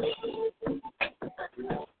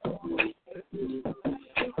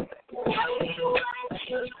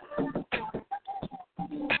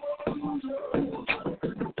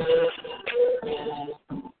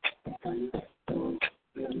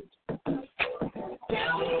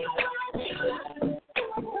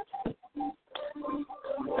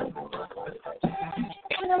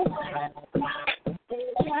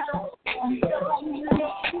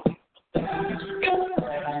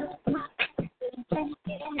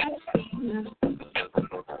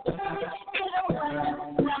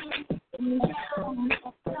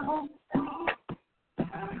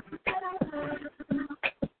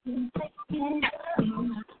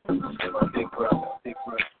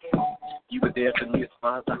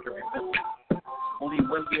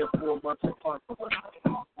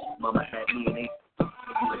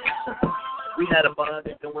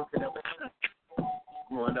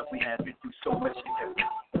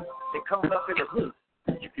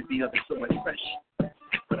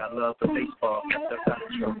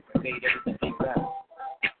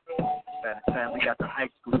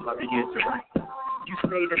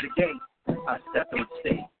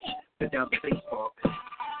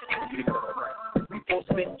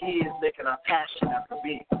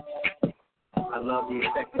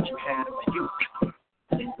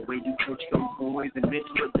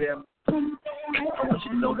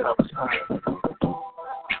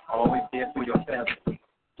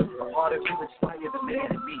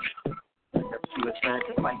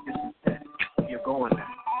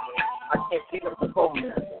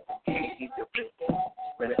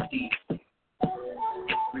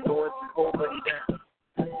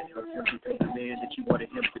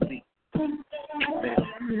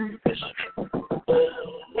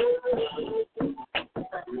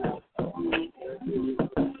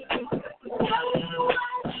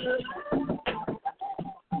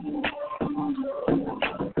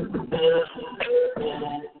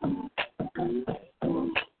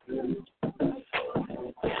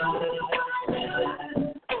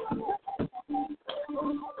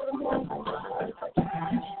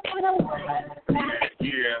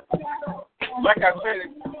 Like I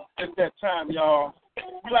said, it's that time, y'all.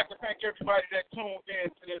 We'd like to thank everybody that tuned in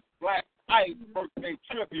to this Blaq Ice birthday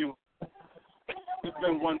tribute. It's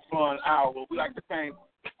been one fun hour. We'd like to thank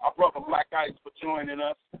our brother Blaq Ice for joining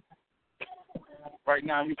us. Right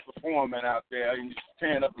now, he's performing out there. He's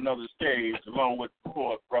tearing up another stage along with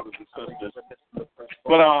four brothers and sisters.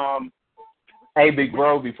 But hey, big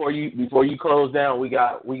bro, before you close down, we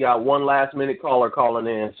got one last minute caller calling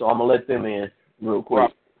in, so I'm gonna let them in real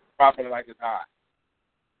quick. Properly like it's hot.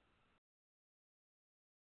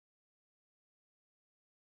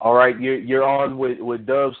 All right, you're on with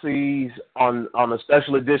Dubceez on a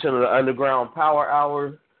special edition of the Underground Power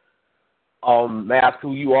Hour. May I ask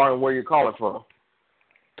who you are and where you're calling from?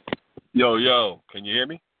 Yo, can you hear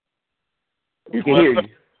me? We can hear you.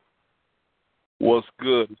 What's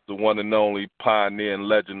good? It's the one and only pioneer and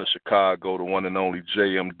legend of Chicago, the one and only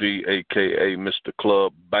JMD, a.k.a. Mr.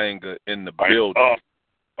 Club Banger in the building.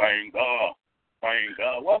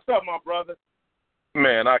 Banger. What's up, my brother?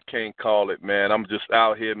 Man, I can't call it, man. I'm just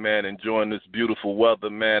out here, man, enjoying this beautiful weather,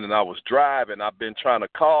 man, and I was driving. I've been trying to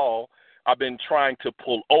call. I've been trying to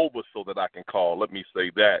pull over so that I can call. Let me say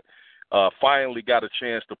that. Finally got a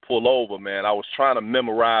chance to pull over, man. I was trying to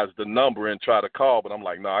memorize the number and try to call, but I'm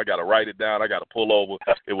like, no, I got to write it down. I got to pull over.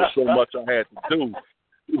 It was so much I had to do.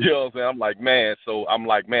 You know what I'm saying? I'm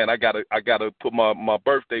like, man, I gotta put my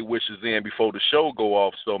birthday wishes in before the show go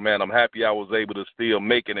off. So, man, I'm happy I was able to still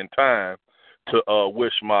make it in time to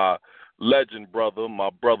wish my legend brother, my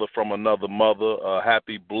brother from another mother.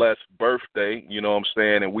 Happy blessed birthday, you know what I'm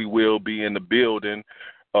saying? And we will be in the building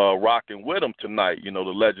rocking with him tonight. You know,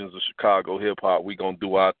 the legends of Chicago hip-hop. We going to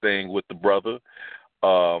do our thing with the brother.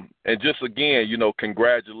 And just, again, you know,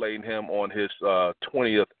 congratulating him on his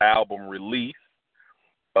 20th album release.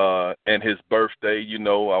 And his birthday, you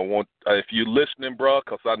know, I want, if you're listening, bro,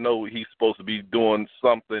 because I know he's supposed to be doing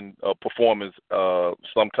something, performance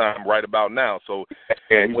sometime right about now. So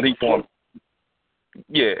when he,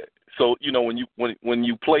 yeah. So you know, when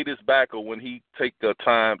you play this back, or when he take the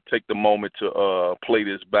moment to play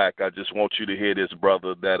this back, I just want you to hear this,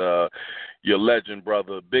 brother, that your legend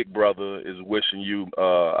brother, big brother, is wishing you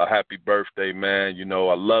a happy birthday, man. You know,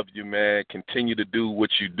 I love you, man. Continue to do what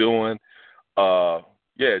you're doing.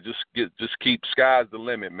 Yeah, just keep, sky's the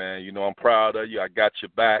limit, man. You know, I'm proud of you. I got your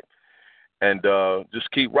back, and just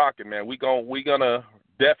keep rocking, man. We gonna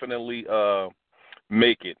definitely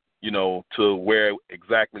make it, you know, to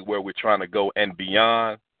exactly where we're trying to go and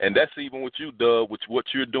beyond. And that's even with you, Dub, with what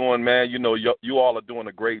you're doing, man. You know, you all are doing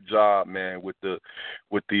a great job, man, with the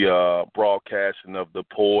broadcasting of the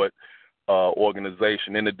Poet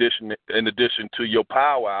organization, in addition to your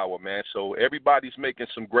Power Hour, man. So everybody's making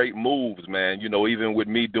some great moves, man, you know, even with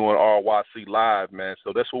me doing RYC Live, man.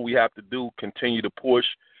 So that's what we have to do, continue to push,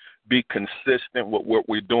 be consistent with what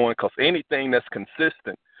we're doing, because anything that's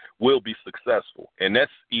consistent will be successful. And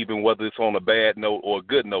that's even whether it's on a bad note or a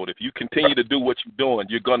good note. If you continue to do what you're doing,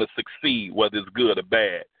 you're going to succeed, whether it's good or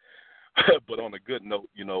bad. But on a good note,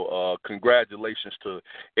 you know, congratulations to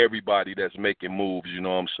everybody that's making moves, you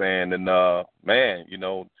know what I'm saying? And, man, you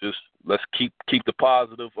know, just let's keep the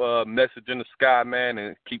positive message in the sky, man,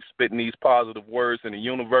 and keep spitting these positive words in the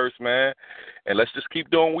universe, man. And let's just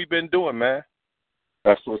keep doing what we've been doing, man.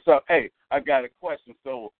 That's what's up. Hey, I got a question.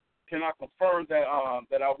 So can I confirm that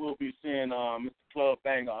that I will be seeing Mr. Club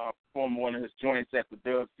Bang perform one of his joints at the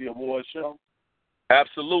Dubceez Awards show?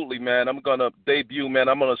 Absolutely, man. I'm gonna debut, man.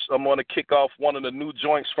 I'm gonna kick off one of the new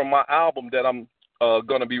joints from my album that I'm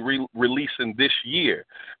gonna be releasing this year.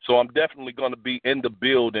 So I'm definitely gonna be in the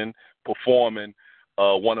building performing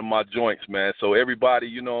one of my joints, man. So everybody,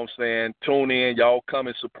 you know what I'm saying, tune in. Y'all come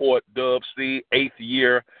and support Dubceez 8th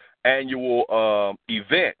year annual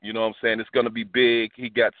event. You know what I'm saying? It's gonna be big. He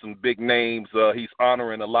got some big names. He's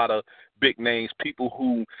honoring a lot of big names, people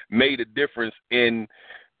who made a difference in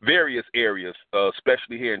various areas,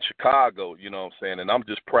 especially here in Chicago, you know what I'm saying? And I'm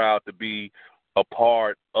just proud to be a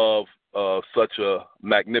part of such a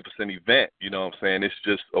magnificent event, you know what I'm saying? It's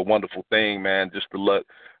just a wonderful thing, man, just to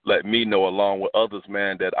let me know, along with others,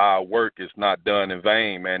 man, that our work is not done in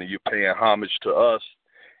vain, man, and you're paying homage to us.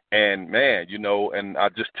 And, man, you know, and I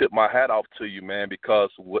just tip my hat off to you, man, because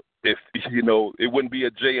if, you know, it wouldn't be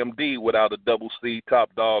a JMD without a Double C, Top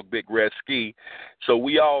Dog, Big Red Ski. So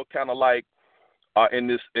we all kind of like, are in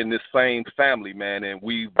this same family, man, and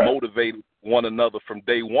we motivated one another from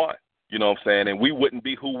day one, you know what I'm saying? And we wouldn't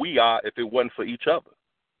be who we are if it wasn't for each other.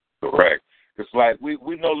 Correct. It's like we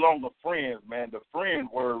no longer friends, man. The friend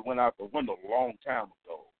word went out the window a long time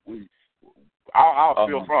ago. I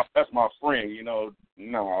feel that's my friend, you know.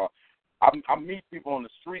 No, I meet people on the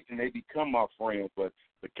street and they become my friends, but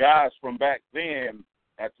the guys from back then,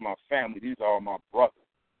 that's my family. These are all my brothers.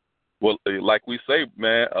 Well, like we say,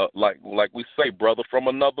 man, like we say, brother from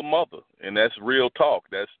another mother, and that's real talk.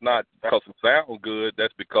 That's not because it sounds good.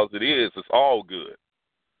 That's because it is. It's all good.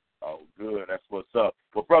 Oh, good. That's what's up.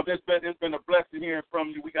 Well, brother, it's been a blessing hearing from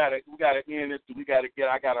you. We gotta end this.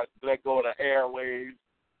 I gotta let go of the airwaves.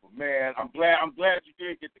 But man, I'm glad you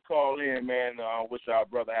did get the call in, man. Wish our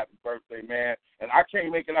brother happy birthday, man. And I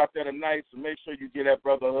can't make it out there tonight, so make sure you get that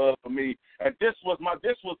brother a hug for me. And this was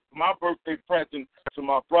my birthday present to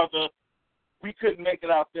my brother. We couldn't make it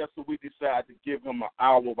out there, so we decided to give him an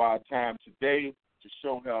hour of our time today to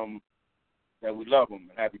show him that we love him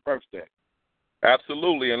and happy birthday.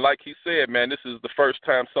 Absolutely, and like he said, man, this is the first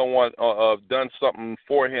time someone done something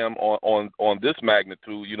for him on this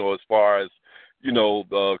magnitude. You know, as far as, you know,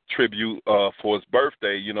 the tribute for his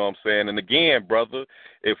birthday, you know what I'm saying? And again, brother,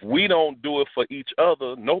 if we don't do it for each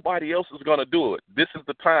other, nobody else is going to do it. This is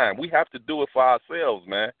the time. We have to do it for ourselves,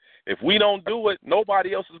 man. If we don't do it,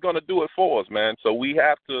 nobody else is going to do it for us, man. So we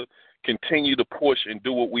have to continue to push and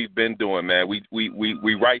do what we've been doing, man. We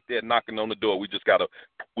right there knocking on the door. We just gotta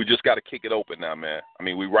kick it open now, man. I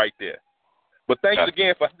mean, we right there. But thanks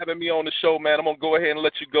again for having me on the show, man. I'm going to go ahead and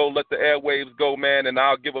let you go, let the airwaves go, man, and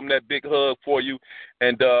I'll give them that big hug for you.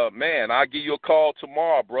 And, man, I'll give you a call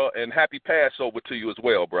tomorrow, bro, and happy Passover to you as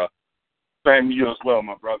well, bro. Same to you as well,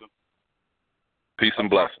 my brother. Peace and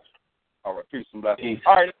blessings. All right, peace and blessings. Peace.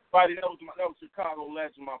 All right, everybody, that was Chicago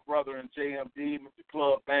legend, my brother, and JMD, Mr.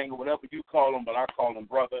 Club Banger, whatever you call him, but I call him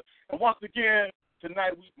brother. And once again,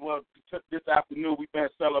 tonight, this afternoon, we've been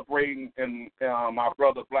celebrating my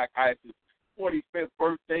brother Blaq Ice's 45th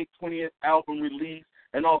birthday, 20th album release,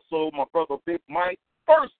 and also my brother Big Mike's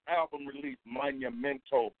first album release,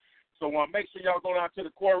 Monumento. So make sure y'all go down to the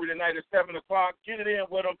quarry tonight at 7 o'clock. Get it in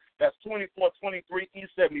with them. That's 2423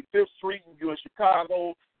 East 75th Street. If you're in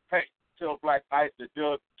Chicago, hey, tell Blaq Ice that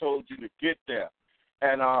Doug told you to get there.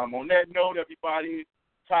 And on that note, everybody,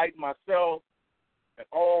 Tight, myself, and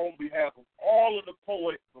on behalf of all of the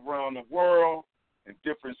poets around the world in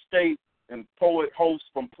different states and poet hosts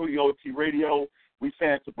from POT Radio, we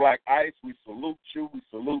saying to Blaq Ice, we salute you, we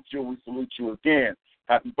salute you, we salute you again.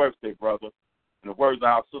 Happy birthday, brother. In the words of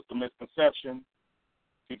our sister Misconception,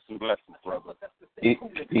 peace and blessings, brother.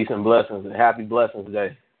 Peace and blessings, and happy Blessings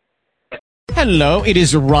Day. Hello, it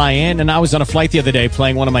is Ryan, and I was on a flight the other day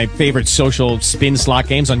playing one of my favorite social spin slot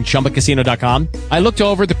games on ChumbaCasino.com. I looked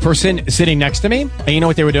over at the person sitting next to me, and you know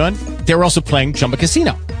what they were doing? They were also playing Chumba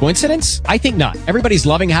Casino. Coincidence? I think not. Everybody's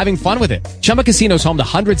loving having fun with it. Chumba Casino is home to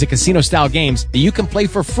hundreds of casino-style games that you can play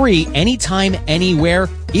for free anytime, anywhere,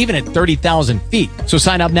 even at 30,000 feet. So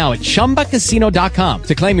sign up now at ChumbaCasino.com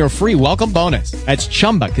to claim your free welcome bonus. That's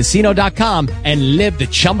ChumbaCasino.com and live the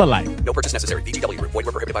Chumba life. No purchase necessary. VGW. Void where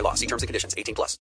prohibited by law. See terms and conditions. 18+.